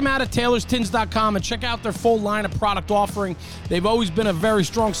 Check them out at taylorstins.com and check out their full line of product offering. They've always been a very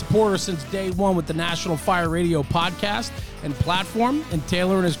strong supporter since day one with the National Fire Radio podcast and platform, and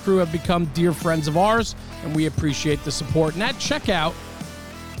Taylor and his crew have become dear friends of ours, and we appreciate the support. And at checkout,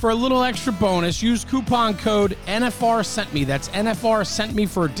 for a little extra bonus, use coupon code NFR Sent Me. That's NFR Sent Me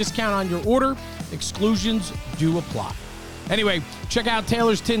for a discount on your order. Exclusions do apply. Anyway, check out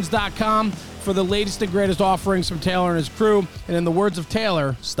taylorstins.com for the latest and greatest offerings from Taylor and his crew. And in the words of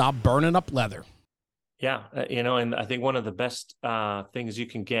Taylor, stop burning up leather. Yeah, and I think one of the best things you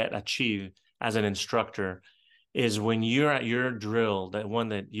can achieve as an instructor is when you're at your drill, that one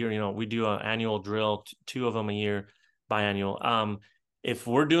that we do an annual drill, 2 of them a year, biannual. If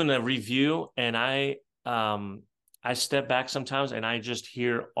we're doing a review and I step back sometimes and I just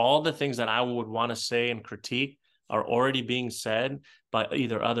hear all the things that I would want to say and critique are already being said by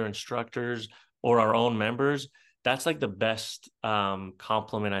either other instructors or our own members, that's like the best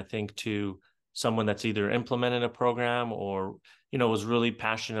compliment, I think, to someone that's either implemented a program or, was really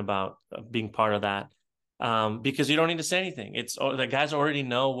passionate about being part of that. Because you don't need to say anything. The guys already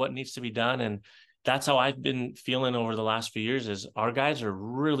know what needs to be done. And that's how I've been feeling over the last few years is our guys are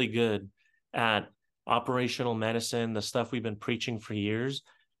really good at operational medicine, the stuff we've been preaching for years.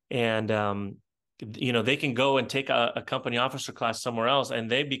 And, they can go and take a company officer class somewhere else and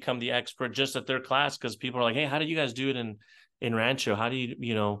they become the expert just at their class because people are like, hey, how do you guys do it in Rancho? How do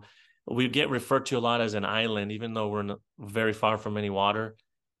you, we get referred to a lot as an island, even though we're very far from any water,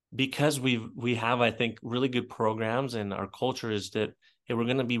 because we have, I think, really good programs, and our culture is that hey, we're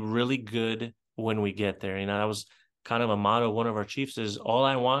going to be really good when we get there. That was kind of a motto of one of our chiefs is all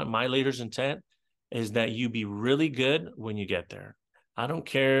I want, my leader's intent is that you be really good when you get there. I don't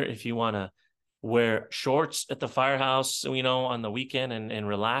care if you want to wear shorts at the firehouse, on the weekend and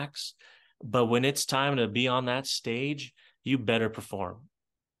relax. But when it's time to be on that stage, you better perform.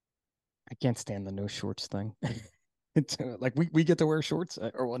 I can't stand the no shorts thing. It's like we get to wear shorts,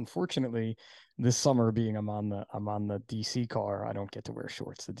 or unfortunately, this summer being I'm on the DC car, I don't get to wear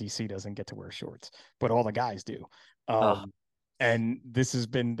shorts. The DC doesn't get to wear shorts, but all the guys do. And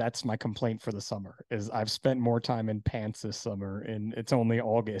that's my complaint for the summer is I've spent more time in pants this summer, and it's only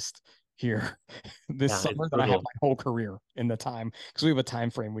August here this summer that I have my whole career in the time, because we have a time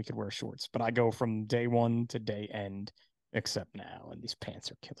frame we could wear shorts, but I go from day one to day end except now, and these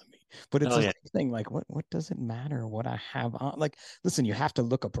pants are killing me. But it's the same thing. Like, what does it matter what I have on? Like, listen, you have to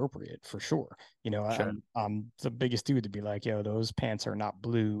look appropriate for sure. Sure. I'm the biggest dude to be like, those pants are not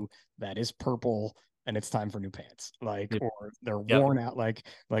blue, that is purple, and it's time for new pants. Like, or they're worn out. Like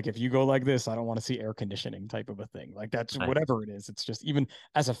if you go like this, I don't want to see air conditioning type of a thing. Like that's whatever it is. It's just, even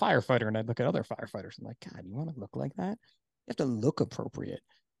as a firefighter, and I look at other firefighters, I'm like, God, you want to look like that? You have to look appropriate,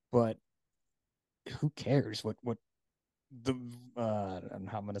 but who cares what and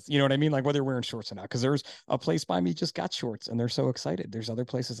how I'm gonna, what I mean? Like whether you're wearing shorts or not, because there's a place by me just got shorts and they're so excited. There's other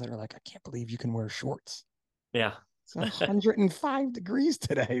places that are like, I can't believe you can wear shorts. Yeah. It's 105 degrees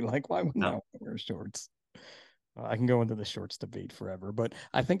today. Like, why wouldn't I wear shorts? I can go into the shorts debate forever, but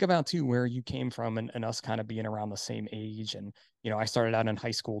I think about too where you came from and us kind of being around the same age. And, I started out in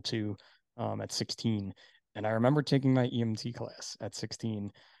high school too, at 16. And I remember taking my EMT class at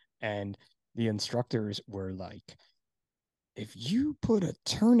 16, and the instructors were like, if you put a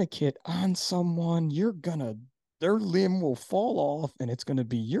tourniquet on someone, their limb will fall off and it's going to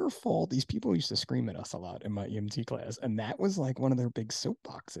be your fault. These people used to scream at us a lot in my EMT class, and that was like one of their big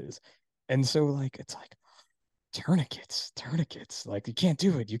soapboxes. And so like, it's like tourniquets, like you can't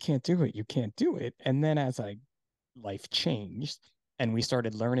do it. And then as life changed and we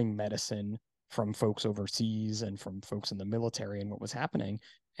started learning medicine from folks overseas and from folks in the military and what was happening,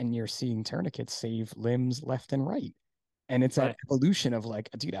 and you're seeing tourniquets save limbs left and right. And it's that evolution of like,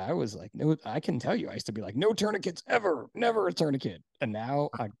 dude, I was like, no, I can tell you, I used to be like, no tourniquets ever, never a tourniquet. And now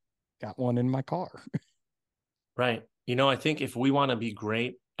I got one in my car. Right. I think if we want to be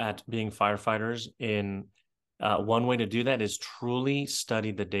great at being firefighters, one way to do that is truly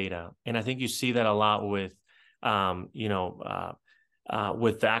study the data. And I think you see that a lot with, with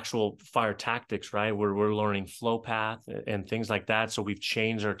the actual fire tactics, right? Where we're learning flow path and things like that. So we've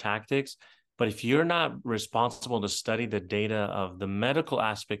changed our tactics. But if you're not responsible to study the data of the medical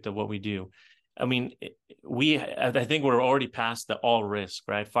aspect of what we do, I mean, I think we're already past the all risk,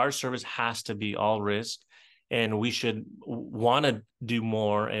 right? Fire service has to be all risk, and we should want to do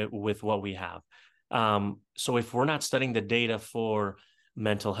more with what we have. So if we're not studying the data for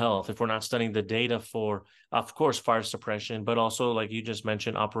mental health, if we're not studying the data for, of course, fire suppression, but also, like you just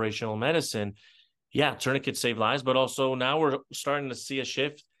mentioned, operational medicine, yeah, tourniquets save lives, but also now we're starting to see a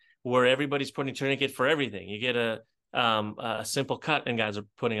shift where everybody's putting tourniquet for everything. You get a simple cut and guys are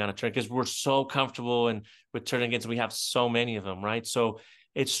putting on a tourniquet because we're so comfortable and with tourniquets, we have so many of them, right? So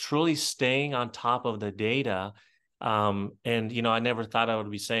it's truly staying on top of the data. And, I never thought I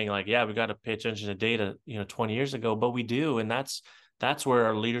would be saying like, yeah, we got to pay attention to data, 20 years ago, but we do. And that's where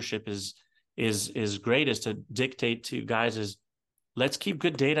our leadership is great, is to dictate to guys is, let's keep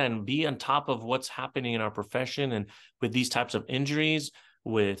good data and be on top of what's happening in our profession and with these types of injuries,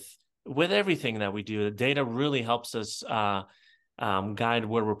 with everything that we do. The data really helps us guide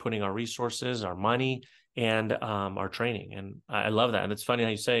where we're putting our resources, our money, and our training. And I love that. And it's funny how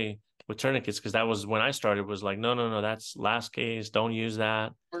you say with tourniquets, because that was when I started, was like, no, that's last case. Don't use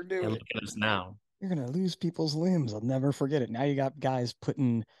that. We're doing and look at us now. You're going to lose people's limbs. I'll never forget it. Now you got guys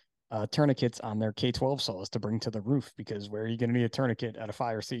putting tourniquets on their K-12 saws to bring to the roof, because where are you going to need a tourniquet at a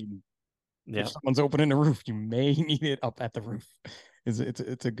fire scene? Yeah. If someone's opening the roof, you may need it up at the roof.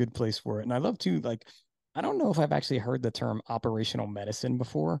 It's a good place for it. And I love to, like, I don't know if I've actually heard the term operational medicine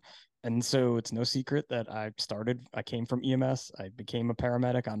before. And so it's no secret that I came from EMS. I became a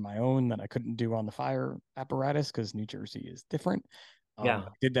paramedic on my own that I couldn't do on the fire apparatus because New Jersey is different. Yeah.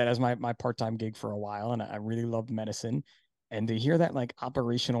 Did that as my part-time gig for a while, and I really loved medicine. And to hear that, like,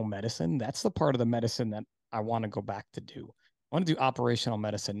 operational medicine, that's the part of the medicine that I want to go back to do. I want to do operational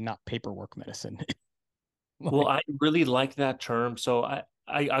medicine, not paperwork medicine. Well, I really like that term. So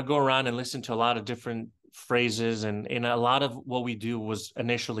I go around and listen to a lot of different phrases, and a lot of what we do was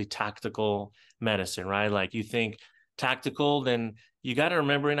initially tactical medicine, right? Like, you think tactical, then you got to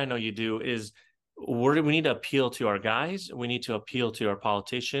remember, and I know you do, is we need to appeal to our guys. We need to appeal to our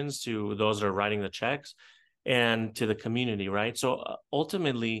politicians, to those that are writing the checks, and to the community, right? So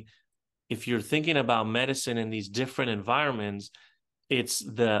ultimately, if you're thinking about medicine in these different environments, it's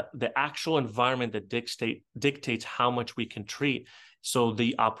the actual environment that dictates how much we can treat. So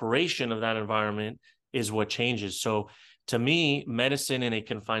the operation of that environment is what changes. So to me, medicine in a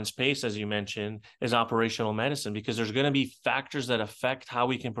confined space, as you mentioned, is operational medicine, because there's going to be factors that affect how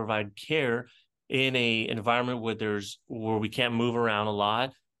we can provide care in a environment where we can't move around a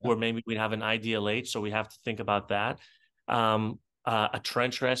lot, where maybe we have an IDLH, so we have to think about that. A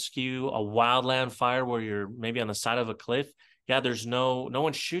trench rescue, a wildland fire where you're maybe on the side of a cliff. Yeah, there's no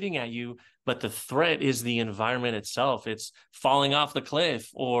one shooting at you, but the threat is the environment itself. It's falling off the cliff,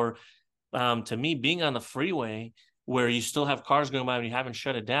 or to me, being on the freeway where you still have cars going by and you haven't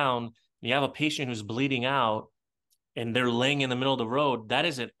shut it down. You have a patient who's bleeding out and they're laying in the middle of the road. That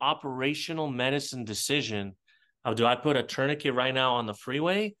is an operational medicine decision of, do I put a tourniquet right now on the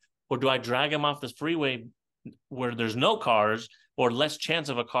freeway, or do I drag him off the freeway where there's no cars or less chance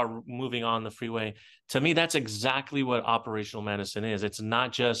of a car moving on the freeway? To me, that's exactly what operational medicine is. It's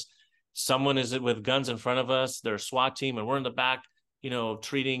not just someone is with guns in front of us, they're a SWAT team, and we're in the back,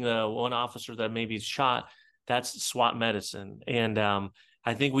 treating the one officer that maybe is shot. That's SWAT medicine. And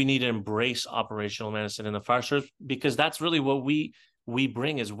I think we need to embrace operational medicine in the fire service, because that's really what we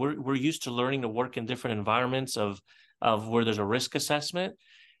bring. Is we're used to learning to work in different environments of where there's a risk assessment,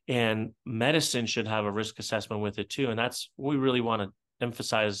 and medicine should have a risk assessment with it too. And that's what we really want to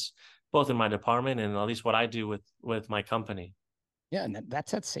emphasize, both in my department and at least what I do with my company. Yeah, and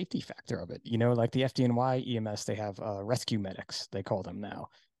that's that safety factor of it. Like the FDNY EMS, they have rescue medics, they call them now.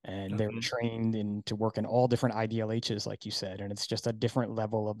 And they're trained to work in all different IDLHs, like you said, and it's just a different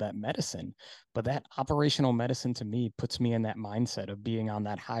level of that medicine. But that operational medicine, to me, puts me in that mindset of being on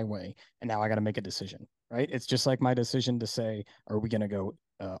that highway, and now I got to make a decision, right? It's just like my decision to say, are we going to go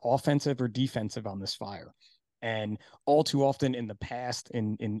offensive or defensive on this fire? And all too often in the past,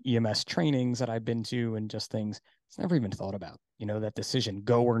 in EMS trainings that I've been to and just things, it's never even thought about, that decision,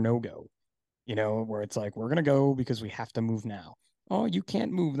 go or no go, where it's like, we're going to go because we have to move now. Oh, you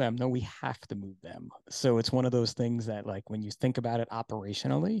can't move them. No, we have to move them. So it's one of those things that, like, when you think about it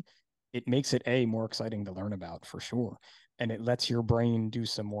operationally, it makes it more exciting to learn about, for sure. And it lets your brain do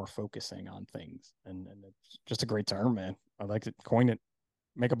some more focusing on things. And it's just a great term, man. I like to coin it,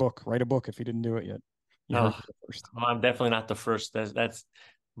 make a book, write a book if you didn't do it yet. First. Well, I'm definitely not the first.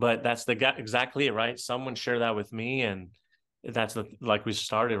 But that's exactly it, right? Someone shared that with me, and that's like we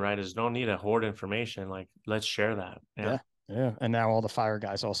started, right? Is no need to hoard information. Like, let's share that. Yeah. Yeah. And now all the fire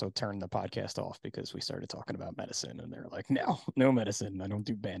guys also turned the podcast off because we started talking about medicine, and they're like, no medicine. I don't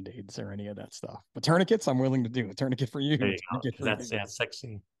do band-aids or any of that stuff. But tourniquets, I'm willing to do. A tourniquet for you. There A you go. tourniquet for That's, you. yeah,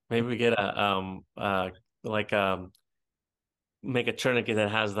 sexy. Maybe we get like make a tourniquet that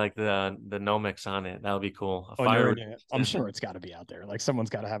has like the Nomex on it. That would be cool. A Oh, no, fire. yeah. I'm sure it's got to be out there. Like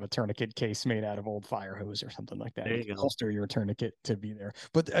someone's got to have a tourniquet case made out of old fire hose or something like that. There You you can go. holster your tourniquet to be there.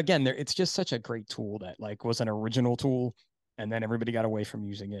 But again, it's just such a great tool that like was an original tool, and then everybody got away from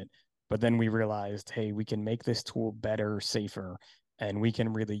using it. But then we realized, hey, we can make this tool better, safer, and we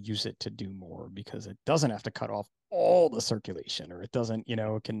can really use it to do more because it doesn't have to cut off all the circulation, or it doesn't,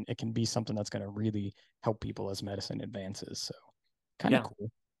 it can be something that's going to really help people as medicine advances. So kind of Yeah. cool.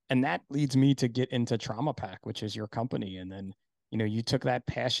 And that leads me to get into TraumaPak, which is your company. And then, you took that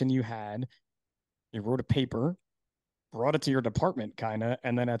passion you had, you wrote a paper, brought it to your department kind of,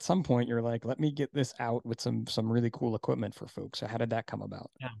 and then at some point you're like, let me get this out with some really cool equipment for folks. So how did that come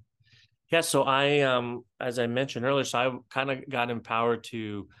about? Yeah. Yeah. So I, as I mentioned earlier, so I kind of got empowered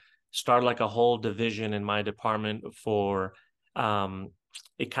to start like a whole division in my department for,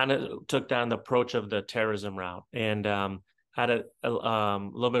 it kind of took down the approach of the terrorism route, and had a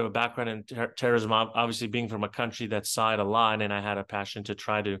little bit of a background in terrorism, obviously being from a country that saw it a lot. And I had a passion to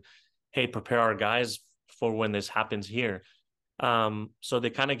try to, hey, prepare our guys for when this happens here. So they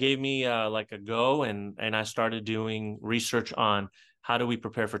kind of gave me like a go, and I started doing research on how do we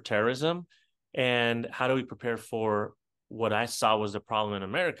prepare for terrorism, and how do we prepare for what I saw was the problem in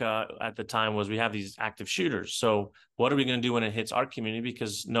America at the time was we have these active shooters. So what are we going to do when it hits our community?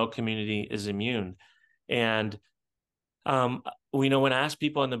 Because no community is immune. And we know when I asked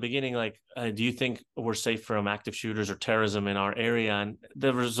people in the beginning, like, do you think we're safe from active shooters or terrorism in our area? And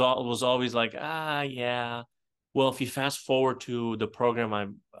the result was always like, yeah. Well, if you fast forward to the program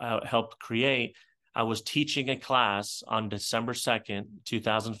I helped create, I was teaching a class on December 2nd,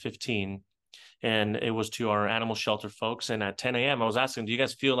 2015, and it was to our animal shelter folks. And at 10 a.m., I was asking, do you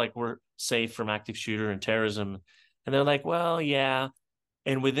guys feel like we're safe from active shooter and terrorism? And they're like, well, yeah.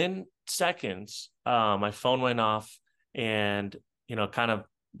 And within seconds, my phone went off, and, kind of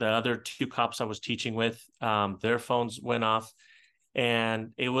the other two cops I was teaching with, their phones went off.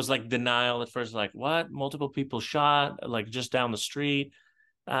 And it was like denial at first, like, what? Multiple people shot, like just down the street.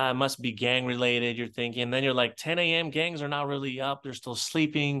 Must be gang related, you're thinking. And then you're like, 10 a.m., gangs are not really up. They're still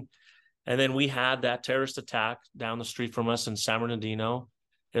sleeping. And then we had that terrorist attack down the street from us in San Bernardino.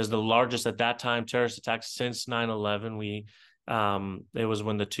 It was the largest at that time terrorist attack since 9/11. It was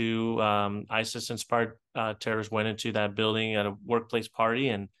when the two ISIS-inspired terrorists went into that building at a workplace party,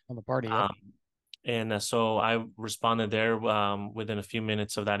 and On the party, yeah. So I responded there within a few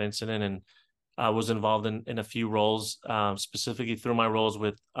minutes of that incident, and I was involved in a few roles, specifically through my roles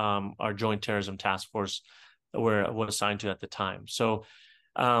with our Joint Terrorism Task Force, where I was assigned to at the time. So,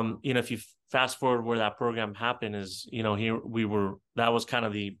 if you fast forward where that program happened is, here we were, that was kind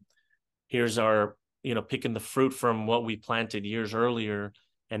of here's our, picking the fruit from what we planted years earlier,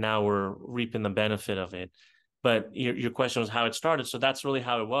 and now we're reaping the benefit of it. But your question was how it started. So that's really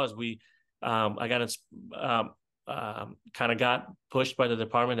how it was. I kind of got pushed by the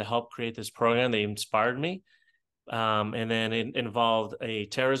department to help create this program. They inspired me. And then it involved a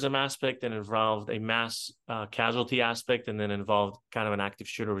terrorism aspect, and involved a mass casualty aspect, and then involved kind of an active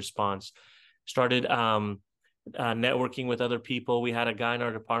shooter response. Started networking with other people. We had a guy in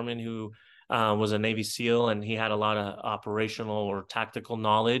our department who was a Navy SEAL, and he had a lot of operational or tactical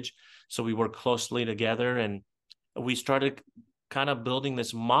knowledge. So we worked closely together, and we started kind of building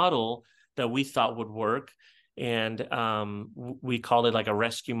this model that we thought would work. And we called it like a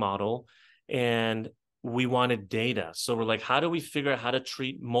rescue model. And we wanted data. So we're like, how do we figure out how to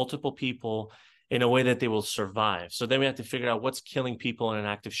treat multiple people in a way that they will survive? So then we have to figure out what's killing people in an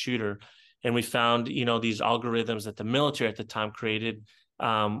active shooter. And we found, these algorithms that the military at the time created.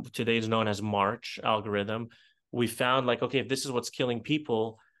 Today is known as March algorithm. We found like, okay, if this is what's killing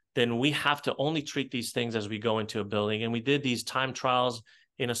people, then we have to only treat these things as we go into a building. And we did these time trials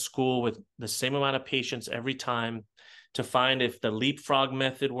in a school with the same amount of patients every time to find if the leapfrog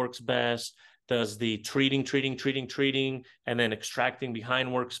method works best. Does the treating, and then extracting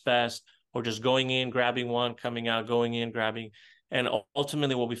behind works best, or just going in, grabbing one, coming out, going in, grabbing. And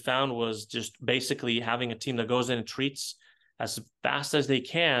ultimately what we found was just basically having a team that goes in and treats as fast as they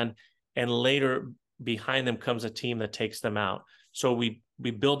can, and later behind them comes a team that takes them out. So we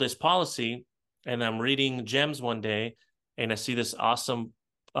build this policy, and I'm reading GEMS one day, and I see this awesome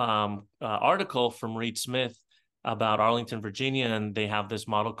article from Reed Smith about Arlington, Virginia, and they have this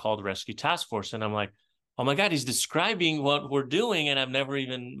model called Rescue Task Force. And I'm like, oh my God, he's describing what we're doing, and I've never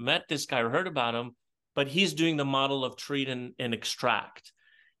even met this guy or heard about him. but he's doing the model of treat and extract.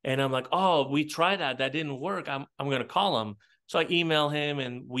 And I'm like, oh, we tried that. That didn't work. I'm going to call him. So I email him,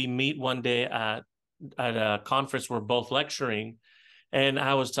 and we meet one day at a conference. We're both lecturing. And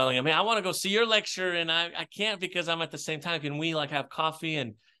I was telling him, hey, I want to go see your lecture, and I can't because I'm at the same time. Can we like have coffee?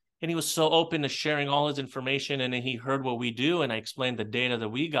 And he was so open to sharing all his information. And then he heard what we do, and I explained the data that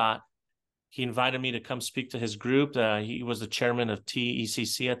we got. He invited me to come speak to his group. He was the chairman of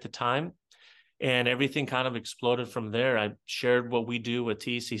TECC at the time. And everything kind of exploded from there. I shared what we do with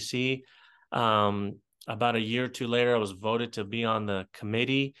TECC. About a year or two later, I was voted to be on the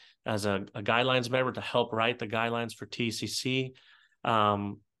committee as a guidelines member to help write the guidelines for TECC.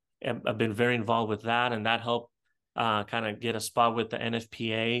 I've been very involved with that, and that helped kind of get a spot with the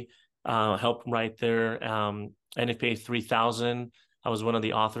NFPA, help write their NFPA 3000. I was one of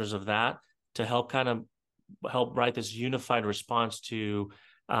the authors of that to help write this unified response to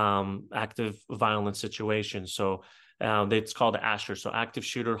active violence situations. So it's called ASHR, so Active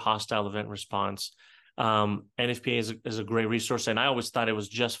Shooter Hostile Event Response. NFPA is a great resource, and I always thought it was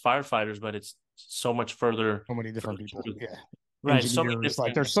just firefighters, but it's so much further. So many different people. Yeah. Right. Engineers, So many different,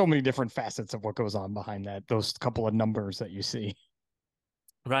 like there's so many different facets of what goes on behind that, those couple of numbers that you see.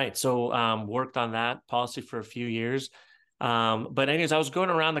 Right. So worked on that policy for a few years. But anyways, I was going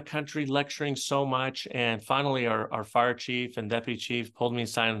around the country lecturing so much. And finally, our fire chief and deputy chief pulled me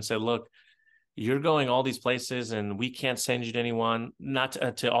aside and said, look, you're going all these places and we can't send you to anyone, not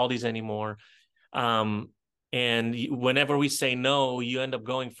to all these anymore. And whenever we say no, you end up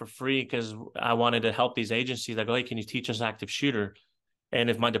going for free, because I wanted to help these agencies. I go, hey, can you teach us active shooter? And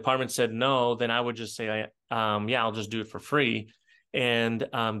if my department said no, then I would just say, yeah, I'll just do it for free. And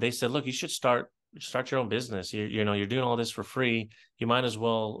they said, look, you should start your own business. You're doing all this for free. You might as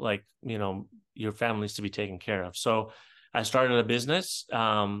well, like, your family needs to be taken care of. So I started a business.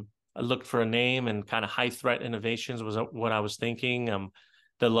 I looked for a name, and kind of high threat innovations was what I was thinking.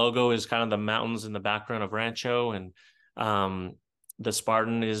 The logo is kind of the mountains in the background of Rancho, and the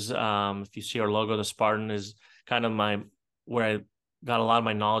Spartan is, if you see our logo, the Spartan is kind of where I got a lot of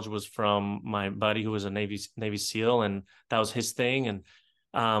my knowledge was from my buddy who was a Navy SEAL, and that was his thing. And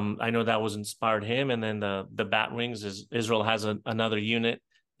I know that was inspired him. And then the bat wings is Israel has another unit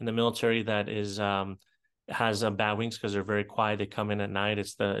in the military that is has bat wings because they're very quiet. They come in at night.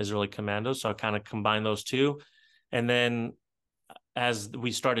 It's the Israeli commandos. So I kind of combined those two. And then as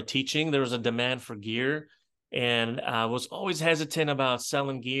we started teaching, there was a demand for gear, and I was always hesitant about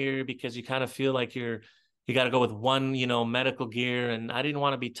selling gear because you kind of feel like you got to go with one, medical gear. And I didn't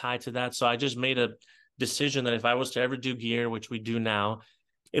want to be tied to that. So I just made a decision that if I was to ever do gear, which we do now,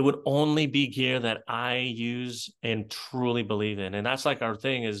 it would only be gear that I use and truly believe in. And that's like our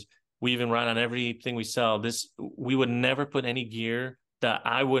thing is we even write on everything we sell. We would never put any gear that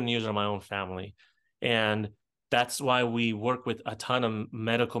I wouldn't use on my own family. And that's why we work with a ton of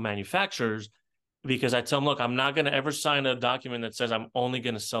medical manufacturers, because I tell them, look, I'm not going to ever sign a document that says I'm only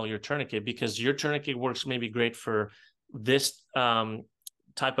going to sell your tourniquet, because your tourniquet works maybe great for this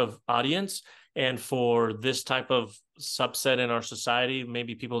type of audience, and for this type of subset in our society,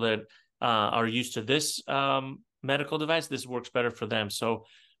 maybe people that are used to this medical device, this works better for them. So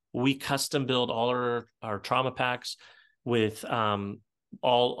we custom build all our trauma packs with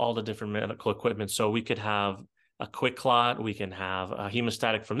all the different medical equipment. So we could have a quick clot, we can have a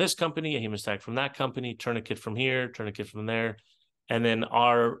hemostatic from this company, a hemostatic from that company, tourniquet from here, tourniquet from there. And then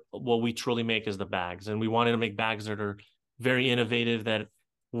what we truly make is the bags. And we wanted to make bags that are very innovative, that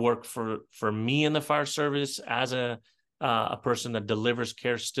work for me in the fire service as a person that delivers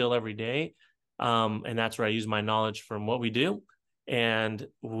care still every day. And that's where I use my knowledge from what we do. And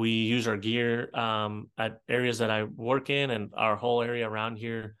we use our gear at areas that I work in, and our whole area around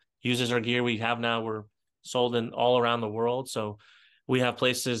here uses our gear. We're sold in all around the world. So we have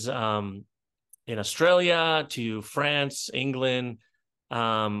places in Australia to France, England,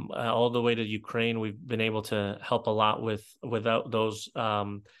 all the way to Ukraine. We've been able to help a lot without those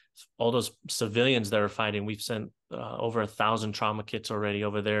all those civilians that are fighting. We've sent over 1,000 trauma kits already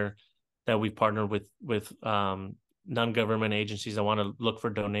over there that we've partnered with non-government agencies that want to look for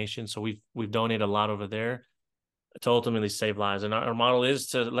donations. So we've donated a lot over there to ultimately save lives. And our model is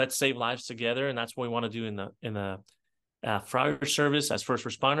to let's save lives together. And that's what we want to do in the fire service as first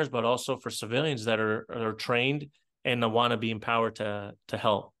responders, but also for civilians that are trained and want to be empowered to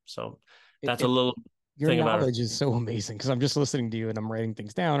help. So that's a little your thing knowledge about is so amazing, because I'm just listening to you and I'm writing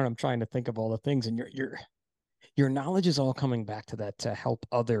things down and I'm trying to think of all the things, and your knowledge is all coming back to that, to help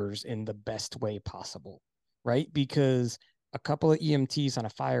others in the best way possible, right? Because a couple of EMTs on a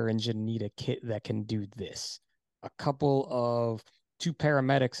fire engine need a kit that can do this. A couple of two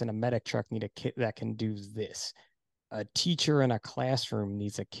paramedics in a medic truck need a kit that can do this. A teacher in a classroom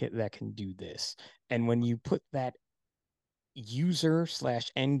needs a kit that can do this. And when you put that user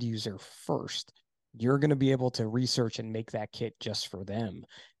slash end user first, you're going to be able to research and make that kit just for them.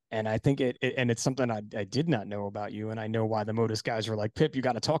 And I think and it's something I did not know about you. And I know why the Modus guys were like, Pip, you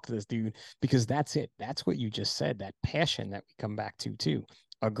got to talk to this dude, because that's it. That's what you just said, that passion that we come back to too.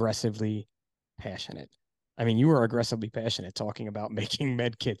 Aggressively passionate. I mean, you were aggressively passionate talking about making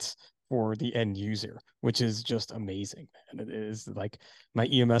med kits for the end user, which is just amazing. And it is like my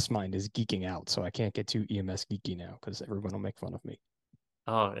EMS mind is geeking out. So I can't get too EMS geeky now because everyone will make fun of me.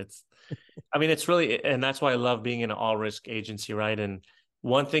 Oh, it's really, and that's why I love being in an all risk agency, right? And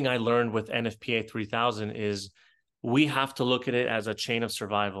one thing I learned with NFPA 3000 is we have to look at it as a chain of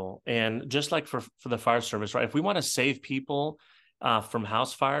survival. And just like for the fire service, right? If we want to save people from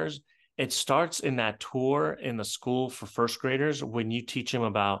house fires, it starts in that tour in the school for first graders when you teach them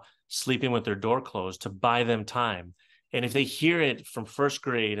about sleeping with their door closed to buy them time. And if they hear it from first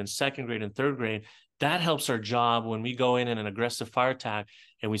grade and second grade and third grade, that helps our job when we go in an aggressive fire attack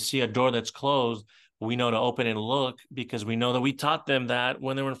and we see a door that's closed. We know to open and look because we know that we taught them that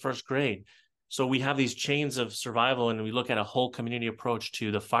when they were in first grade. So we have these chains of survival, and we look at a whole community approach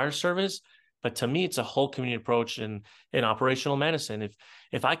to the fire service. But to me, it's a whole community approach in operational medicine.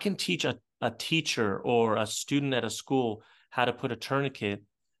 If I can teach a teacher or a student at a school how to put a tourniquet,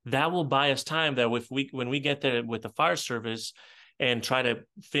 that will buy us time that when we get there with the fire service and try to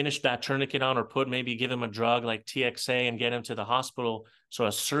finish that tourniquet on, or give him a drug like TXA and get him to the hospital so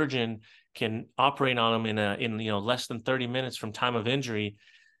a surgeon can operate on him in less than 30 minutes from time of injury.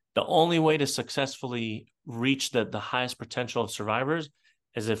 The only way to successfully reach the highest potential of survivors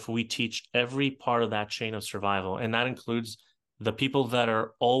is if we teach every part of that chain of survival. And that includes the people that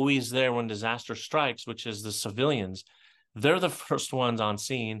are always there when disaster strikes, which is the civilians. They're the first ones on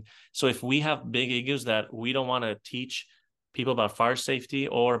scene. So if we have big egos that we don't want to teach people about fire safety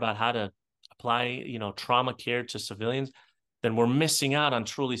or about how to apply, trauma care to civilians, then we're missing out on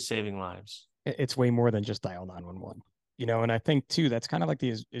truly saving lives. It's way more than just dial 911. And I think too, that's kind of like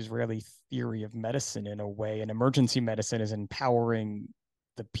the Israeli theory of medicine in a way. And emergency medicine is empowering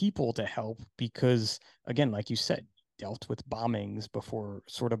the people to help because, again, like you said, dealt with bombings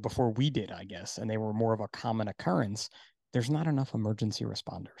before we did, I guess, and they were more of a common occurrence. There's not enough emergency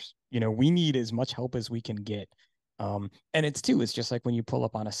responders. We need as much help as we can get. And it's just like when you pull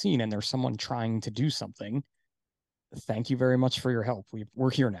up on a scene and there's someone trying to do something. Thank you very much for your help. We're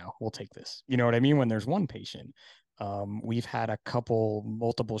here now. We'll take this. You know what I mean? When there's one patient, we've had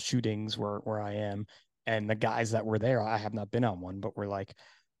multiple shootings where I am, and the guys that were there, I have not been on one, but we're like,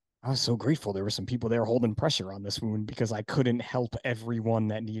 I was so grateful there were some people there holding pressure on this wound because I couldn't help everyone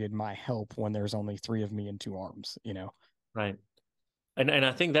that needed my help when there's only 3 of me and 2 arms, Right. And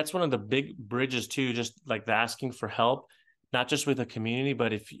I think that's one of the big bridges too, just like the asking for help, not just with the community,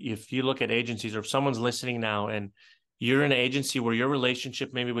 but if you look at agencies, or if someone's listening now and you're in an agency where your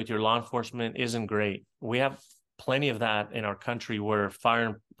relationship maybe with your law enforcement isn't great. We have plenty of that in our country where fire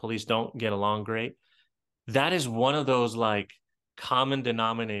and police don't get along great. That is one of those like common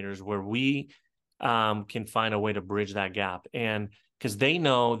denominators where we can find a way to bridge that gap. And because they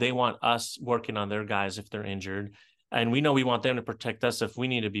know they want us working on their guys if they're injured. And we know we want them to protect us if we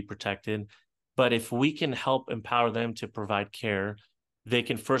need to be protected. But if we can help empower them to provide care, they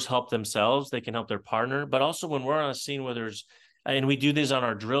can first help themselves, they can help their partner. But also when we're on a scene where and we do this on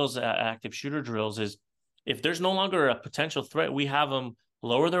our drills, active shooter drills, is if there's no longer a potential threat, we have them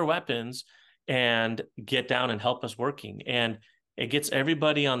lower their weapons and get down and help us working. And it gets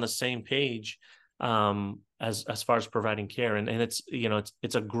everybody on the same page as far as providing care. And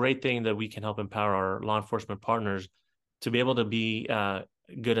it's a great thing that we can help empower our law enforcement partners to be able to be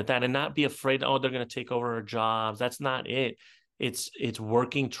good at that and not be afraid, they're going to take over our jobs. That's not it. It's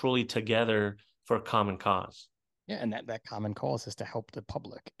working truly together for a common cause. Yeah, and that common cause is to help the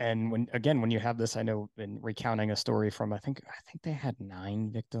public. And when you have this, I know in recounting a story from I think they had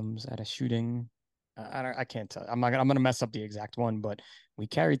 9 victims at a shooting. I can't tell. I'm going to mess up the exact one, but we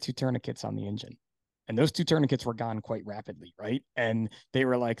carried 2 tourniquets on the engine. And those 2 tourniquets were gone quite rapidly, right? And they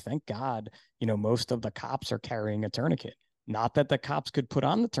were like, thank God, most of the cops are carrying a tourniquet. Not that the cops could put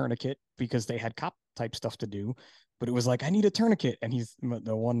on the tourniquet because they had cop type stuff to do, but it was like, I need a tourniquet. And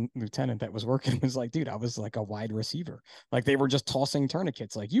the one lieutenant that was working was like, dude, I was like a wide receiver. Like they were just tossing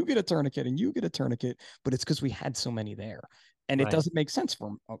tourniquets. Like you get a tourniquet and you get a tourniquet, but it's because we had so many there. And it doesn't make sense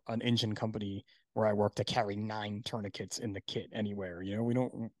for an engine company where I work to carry 9 tourniquets in the kit anywhere.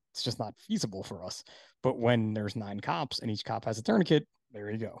 It's just not feasible for us. But when there's 9 cops and each cop has a tourniquet, there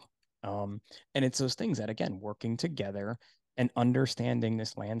you go. And it's those things that, again, working together, and understanding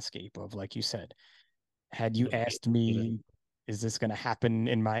this landscape of, like you said, had you asked me, is this going to happen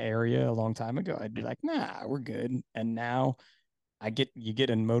in my area a long time ago? I'd be like, nah, we're good. And now you get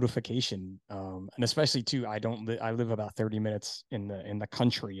a notification. And especially too, I live about 30 minutes in the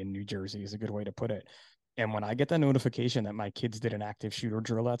country in New Jersey is a good way to put it. And when I get the notification that my kids did an active shooter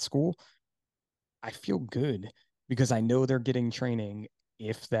drill at school, I feel good because I know they're getting training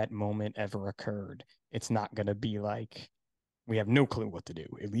if that moment ever occurred. It's not going to be like, we have no clue what to do.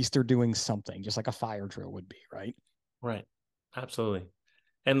 At least they're doing something, just like a fire drill would be, right? Right. Absolutely.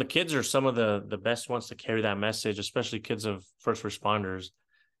 And the kids are some of the best ones to carry that message, especially kids of first responders.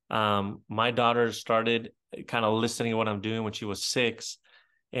 My daughter started kind of listening to what I'm doing when she was 6,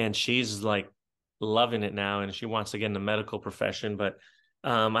 and she's like loving it now, and she wants to get in the medical profession. But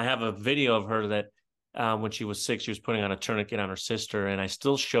I have a video of her that when she was 6, she was putting on a tourniquet on her sister, and I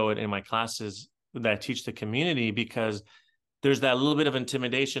still show it in my classes that I teach the community because there's that little bit of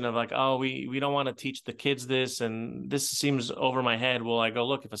intimidation of like, oh, we don't want to teach the kids this, and this seems over my head. Well, I go,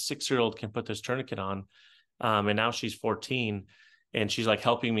 look, if a 6-year-old can put this tourniquet on, and now she's 14, and she's like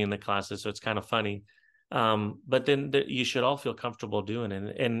helping me in the classes, so it's kind of funny. But then you should all feel comfortable doing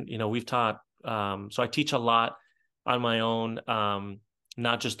it. And you know, we've taught. So I teach a lot on my own,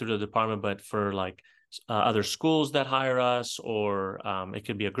 not just through the department, but for like other schools that hire us, or it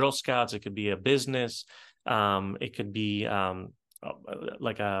could be a Girl Scouts, it could be a business. It could be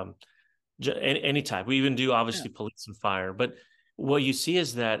like any type. We even do obviously police and fire. But what you see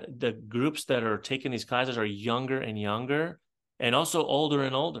is that the groups that are taking these classes are younger and younger, and also older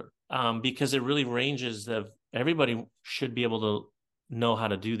and older, because it really ranges of everybody should be able to know how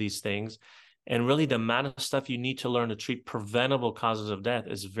to do these things. And really the amount of stuff you need to learn to treat preventable causes of death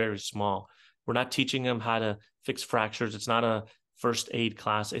is very small. We're not teaching them how to fix fractures. It's not a first aid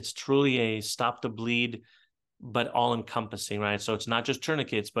class. It's truly a stop the bleed, but all encompassing, right? So it's not just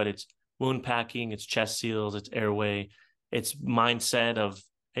tourniquets, but it's wound packing, it's chest seals, it's airway, it's mindset of,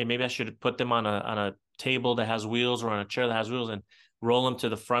 hey, maybe I should put them on a table that has wheels or on a chair that has wheels and roll them to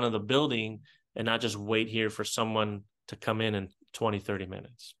the front of the building and not just wait here for someone to come in 20, 30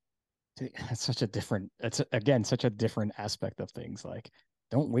 minutes. It's such a different, again, such a different aspect of things. Like,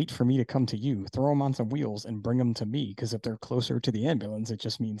 don't wait for me to come to you. Throw them on some wheels and bring them to me. Because if they're closer to the ambulance, it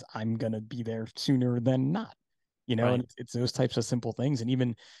just means I'm going to be there sooner than not. You know, right. And it's those types of simple things. And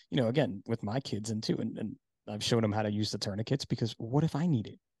even, you know, again, with my kids and I've shown them how to use the tourniquets because what if I need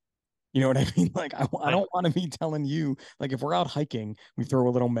it? You know what I mean? Like, I don't want to be telling you, like, if we're out hiking, we throw a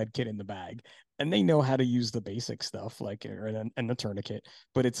little med kit in the bag and they know how to use the basic stuff, like, and the tourniquet.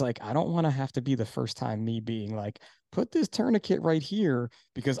 But it's like, I don't want to have to be the first time me being like, put this tourniquet right here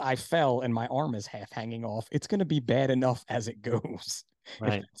because I fell and my arm is half hanging off. It's going to be bad enough as it goes.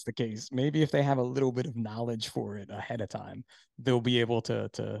 Right. If that's the case. Maybe if they have a little bit of knowledge for it ahead of time, they'll be able to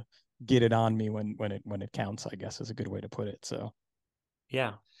get it on me when it counts, I guess is a good way to put it. So,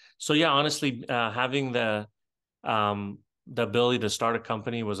 yeah. So yeah, honestly, having the ability to start a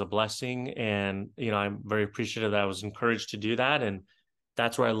company was a blessing, and you know, I'm very appreciative that I was encouraged to do that, and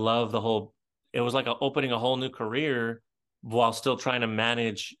that's where I love the whole. It was like opening a whole new career while still trying to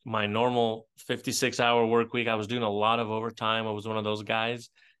manage my normal 56-hour work week. I was doing a lot of overtime. I was one of those guys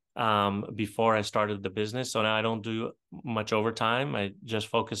before I started the business, so now I don't do much overtime. I just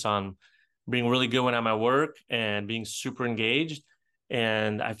focus on being really good when I'm at work and being super engaged.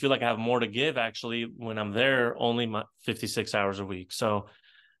 And I feel like I have more to give actually when I'm there, only my 56 hours a week. So,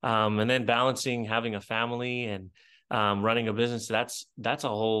 and then balancing having a family and running a business, that's a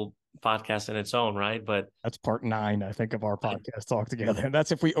whole podcast in its own, right? But that's part 9, I think, of our podcast talk together.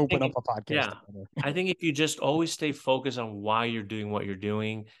 That's if we open up a podcast. Yeah. Together. I think if you just always stay focused on why you're doing what you're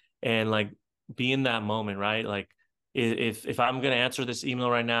doing and like be in that moment, right? Like, if I'm going to answer this email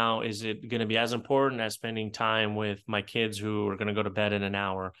right now, is it going to be as important as spending time with my kids who are going to go to bed in an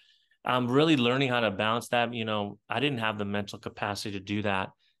hour? I'm really learning how to balance that. You know, I didn't have the mental capacity to do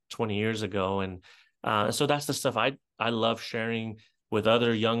that 20 years ago. And so that's the stuff I love sharing with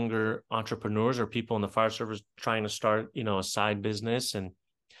other younger entrepreneurs or people in the fire service trying to start, you know, a side business, and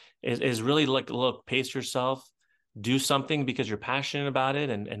is really like, look, pace yourself, do something because you're passionate about it,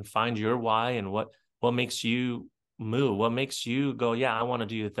 and find your why and what makes you move, what makes you go, yeah, I want to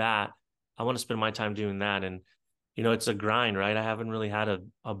do that. I want to spend my time doing that. And, you know, it's a grind, right? I haven't really had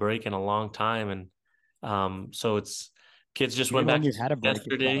a break in a long time. And so it's kids just went back you had a break,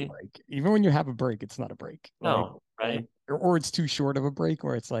 yesterday. break. Even when you have a break, it's not a break. No, Right. or it's too short of a break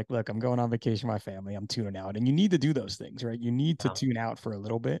where it's like, look, I'm going on vacation with my family, I'm tuning out. And you need to do those things, right? You need to Yeah. tune out for a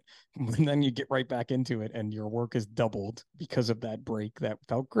little bit, and then you get right back into it, and your work is doubled because of that break that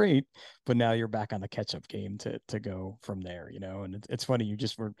felt great, but now you're back on the catch-up game to go from there, and it's funny,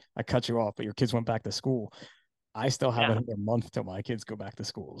 I cut you off, but your kids went back to school. I still have Yeah. another month till my kids go back to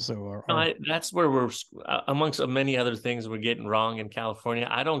school. So That's where we're amongst many other things we're getting wrong in California.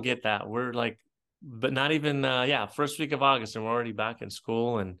 I don't get that. We're like, but not even first week of August, and we're already back in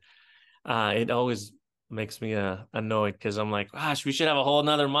school, and it always makes me annoyed because I'm like, gosh, we should have a whole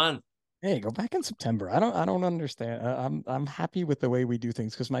another month. hey, go back in September. I don't understand. I'm happy with the way we do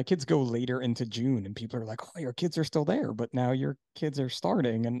things because my kids go later into June, and people are like, "Oh, your kids are still there," but now your kids are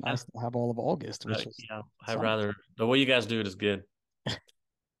starting, and I Yeah, still have all of August, which is I'd summer. rather the way you guys do it is good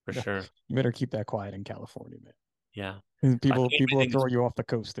for Yeah, sure. you better keep that quiet in California, man. Yeah, And I think people will everything is. throw you off the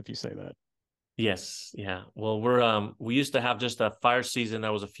coast if you say that. Yes, yeah. Well, we used to have just a fire season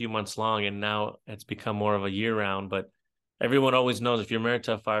that was a few months long, and now it's become more of a year round. But everyone always knows if you're married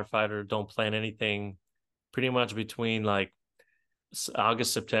to a firefighter, don't plan anything pretty much between like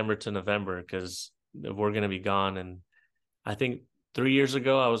August, September to November because we're going to be gone. And I think 3 years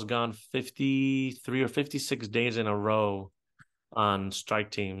ago, I was gone 53 or 56 days in a row on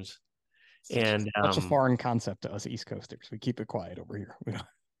strike teams. And Such a foreign concept to us East Coasters. We keep it quiet over here. We don't.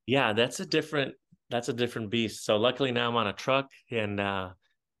 yeah, that's a different beast. So luckily now I'm on a truck and not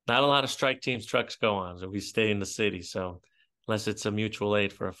a lot of strike teams trucks go on. So we stay in the city. So unless it's a mutual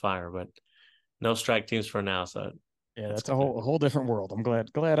aid for a fire, but no strike teams for now. So Yeah, that's that's good. a whole different world. I'm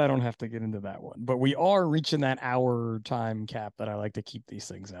glad I don't have to get into that one. But we are reaching that hour time cap that I like to keep these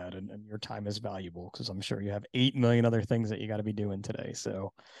things at, and your time is valuable because I'm sure you have 8 million other things that you got to be doing today.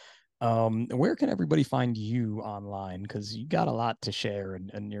 So where can everybody find you online? Because you got a lot to share,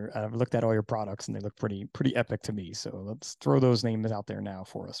 and I've looked at all your products and they look pretty epic to me. So let's throw those names out there now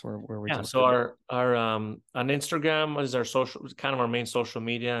for us where we Yeah. can. So our on Instagram is our social, kind of our main social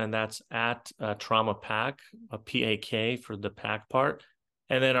media, and that's at TraumaPak, a PAK for the pack part.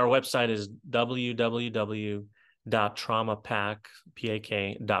 And then our website is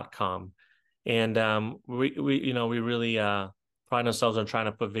www.traumapak.com. And we really pride ourselves on trying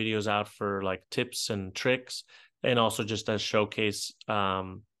to put videos out for like tips and tricks, and also just to showcase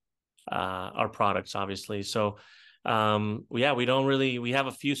our products, obviously. So yeah, we have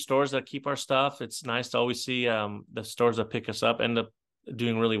a few stores that keep our stuff. It's nice to always see the stores that pick us up end up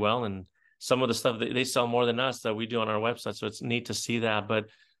doing really well, and some of the stuff that they sell more than us that we do on our website. So it's neat to see that. But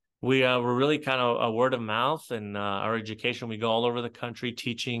we're really kind of a word of mouth, and our education, we go all over the country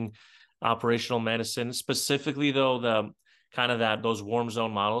teaching operational medicine, specifically though the kind of those warm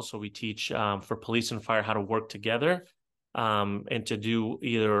zone models. So we teach for police and fire how to work together, and to do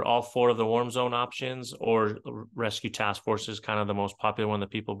either all four of the warm zone options or rescue task forces, kind of the most popular one that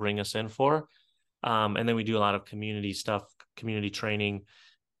people bring us in for. And then we do a lot of community stuff, community training,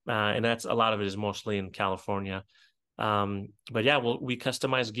 and that's a lot of it is mostly in California. But yeah, we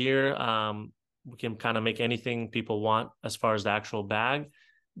customize gear. We can kind of make anything people want as far as the actual bag.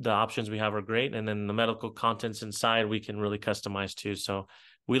 The options we have are great, and then the medical contents inside we can really customize too. So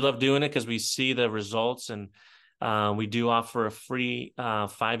we love doing it because we see the results, and we do offer a free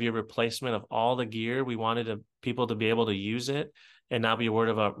 5-year replacement of all the gear. We wanted people to be able to use it and not be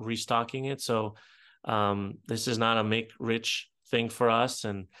worried about restocking it. So this is not a make rich thing for us.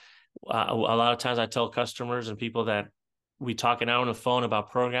 And a lot of times I tell customers and people that we talk an hour on the phone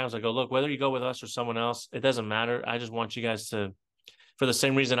about programs. I go, look, whether you go with us or someone else, it doesn't matter. I just want you guys to, for the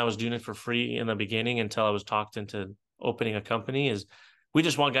same reason I was doing it for free in the beginning until I was talked into opening a company, is we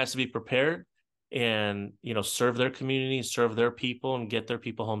just want guys to be prepared and serve their community, serve their people, and get their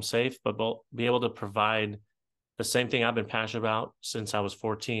people home safe, but be able to provide the same thing I've been passionate about since I was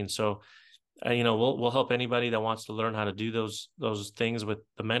 14. So we'll help anybody that wants to learn how to do those things with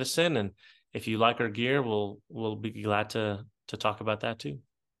the medicine. And if you like our gear, we'll be glad to talk about that too.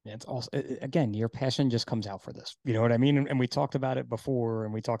 Yeah, it's also again, your passion just comes out for this. You know what I mean? And we talked about it before,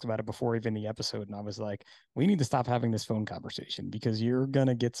 and we talked about it before even the episode. And I was like, we need to stop having this phone conversation because you're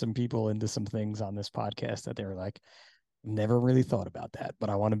gonna get some people into some things on this podcast that they're like, never really thought about that,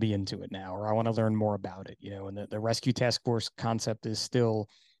 but I want to be into it now, or I want to learn more about it. And the rescue task force concept is still,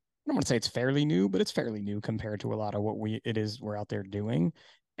 I don't want to say it's fairly new, but it's fairly new compared to a lot of what we're out there doing.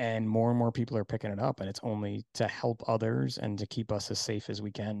 And more people are picking it up, and it's only to help others and to keep us as safe as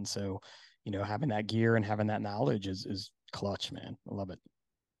we can. So, having that gear and having that knowledge is clutch, man. I love it.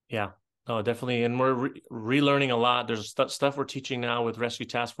 Yeah, no, definitely. And we're relearning a lot. There's stuff we're teaching now with Rescue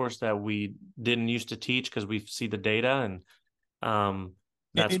Task Force that we didn't used to teach because we see the data. And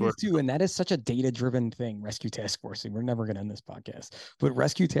That's It where is too, and that is such a data-driven thing. Rescue Task Force. We're never going to end this podcast, but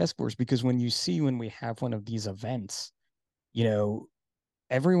Rescue Task Force, because when we have one of these events, you know,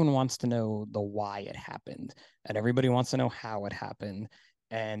 everyone wants to know the why it happened, and everybody wants to know how it happened,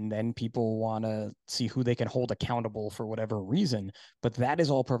 and then people want to see who they can hold accountable for whatever reason. But that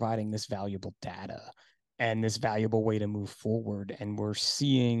is all providing this valuable data and this valuable way to move forward. And we're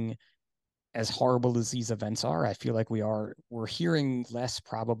seeing, as horrible as these events are, I feel like we're hearing less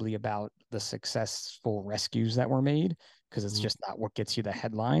probably about the successful rescues that were made, because it's just not what gets you the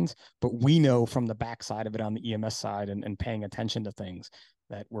headlines. But we know from the backside of it on the EMS side, and paying attention to things,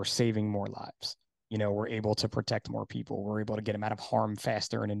 that we're saving more lives. We're able to protect more people. We're able to get them out of harm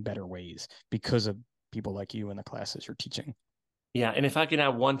faster and in better ways because of people like you in the classes you're teaching. Yeah, and if I can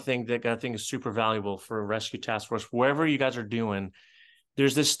add one thing that I think is super valuable for Rescue Task Force, wherever you guys are doing,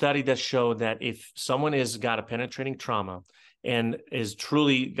 there's this study that showed that if someone has got a penetrating trauma and is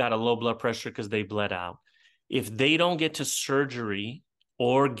truly got a low blood pressure because they bled out, if they don't get to surgery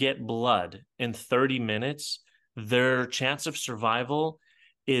or get blood in 30 minutes, their chance of survival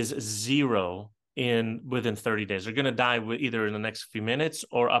is zero within 30 days. They're going to die either in the next few minutes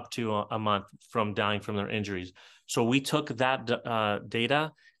or up to a month from dying from their injuries. So we took that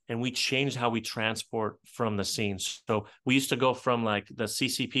data and we changed how we transport from the scene. So we used to go from like the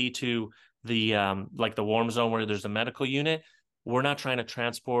CCP to the like the warm zone where there's a medical unit. We're not trying to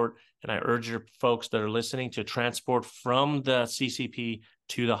transport, and I urge your folks that are listening to transport from the CCP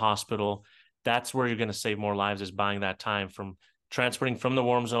to the hospital. That's where you're going to save more lives, is buying that time from transporting from the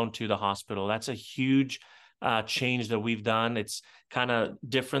warm zone to the hospital. That's a huge change that we've done. It's kind of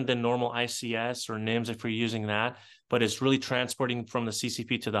different than normal ICS or NIMS if you're using that, but it's really transporting from the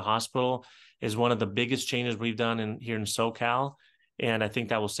CCP to the hospital is one of the biggest changes we've done here in SoCal. And I think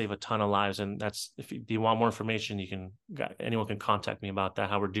that will save a ton of lives. And that's, if you want more information, anyone can contact me about that,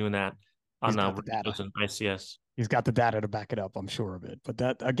 how we're doing that on ICS. He's got the data to back it up, I'm sure of it. But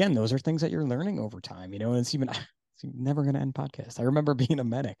that, again, those are things that you're learning over time, and it's never going to end podcast. I remember being a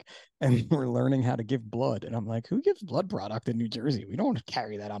medic and we're learning how to give blood. And I'm like, who gives blood product in New Jersey? We don't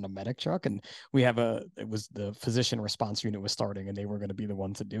carry that on a medic truck. And it was the physician response unit was starting and they were going to be the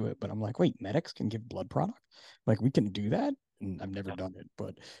ones to do it. But I'm like, wait, medics can give blood product? Like, we can do that? And I've never done it,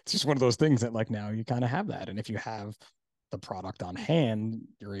 but it's just one of those things that, like, now you kind of have that. And if you have the product on hand,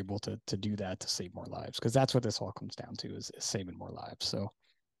 you're able to do that to save more lives. Cause that's what this all comes down to, is saving more lives. So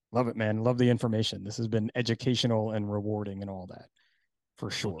love it, man. Love the information. This has been educational and rewarding and all that, for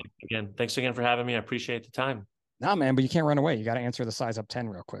sure. Again, thanks again for having me. I appreciate the time. Nah, man, but you can't run away. You got to answer the size up 10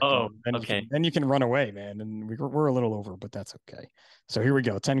 real quick. Oh, then okay. Then you can run away, man. And we're a little over, but that's okay. So here we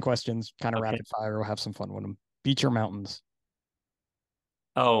go. 10 questions, kind of rapid fire. We'll have some fun with them. Beach or mountains?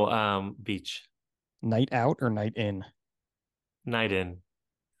 Beach. Night out or night in? Night in.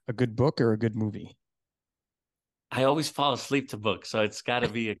 A good book or a good movie? I always fall asleep to books, so it's got to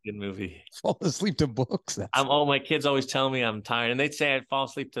be a good movie. Fall asleep to books? My kids always tell me I'm tired, and they'd say I'd fall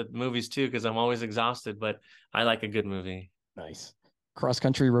asleep to movies too because I'm always exhausted, but I like a good movie. Nice.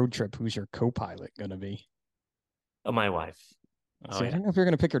 Cross-country road trip, who's your co-pilot going to be? My wife. See, I don't know if you're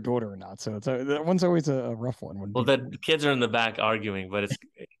going to pick your daughter or not, so that one's always a rough one. Well, the kids are in the back arguing, but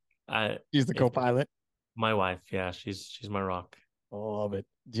she's the co-pilot? My wife, yeah, she's my rock. Love it.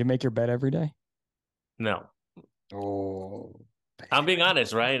 Do you make your bed every day? No. Oh, I'm being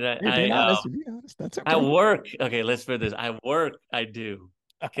honest, right? You're being honest. That's okay. I work. Okay, let's put this. I work. I do,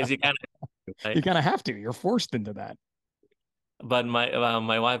 because you kind of have to. You're forced into that. But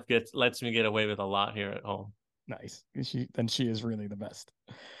my wife lets me get away with a lot here at home. Nice. She is really the best.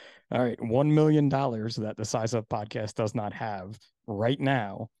 All right, $1 million that the Size Up podcast does not have right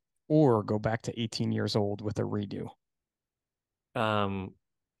now, or go back to 18 years old with a redo.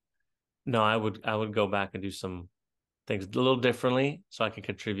 No, I would go back and do some things a little differently so I can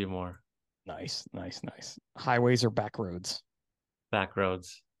contribute more. Nice. Highways or back roads? Back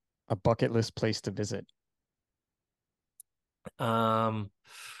roads. A bucket list place to visit? I've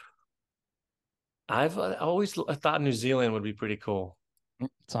always thought New Zealand would be pretty cool.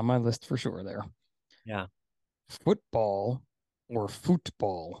 It's on my list for sure there. Yeah. Football or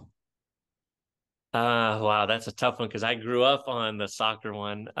football? Wow, that's a tough one because I grew up on the soccer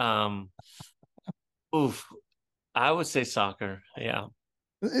one. I would say soccer. Yeah.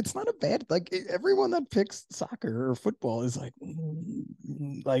 It's not a bad, like, everyone that picks soccer or football is like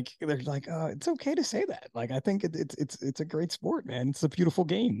they're like, oh, it's okay to say that. Like, I think it's a great sport, man. It's a beautiful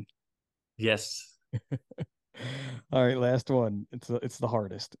game. Yes. All right, last one. It's the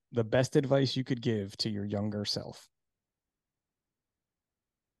hardest. The best advice you could give to your younger self?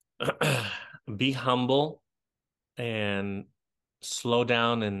 Be humble and slow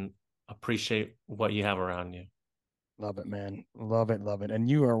down and appreciate what you have around you. Love it, man. Love it. Love it. And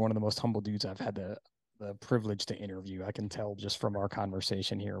you are one of the most humble dudes I've had the privilege to interview. I can tell just from our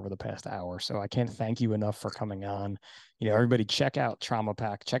conversation here over the past hour. So I can't thank you enough for coming on. You know, everybody check out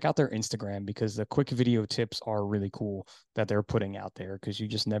TraumaPak, check out their Instagram, because the quick video tips are really cool that they're putting out there, because you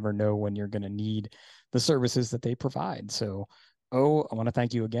just never know when you're going to need the services that they provide. So, I want to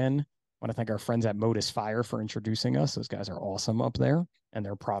thank you again. I want to thank our friends at Modus Fire for introducing us. Those guys are awesome up there, and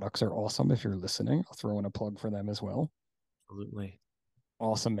their products are awesome. If you're listening, I'll throw in a plug for them as well. Absolutely.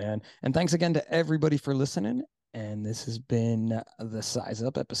 Awesome, man. And thanks again to everybody for listening. And this has been the Size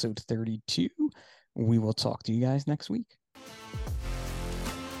Up, episode 32. We will talk to you guys next week.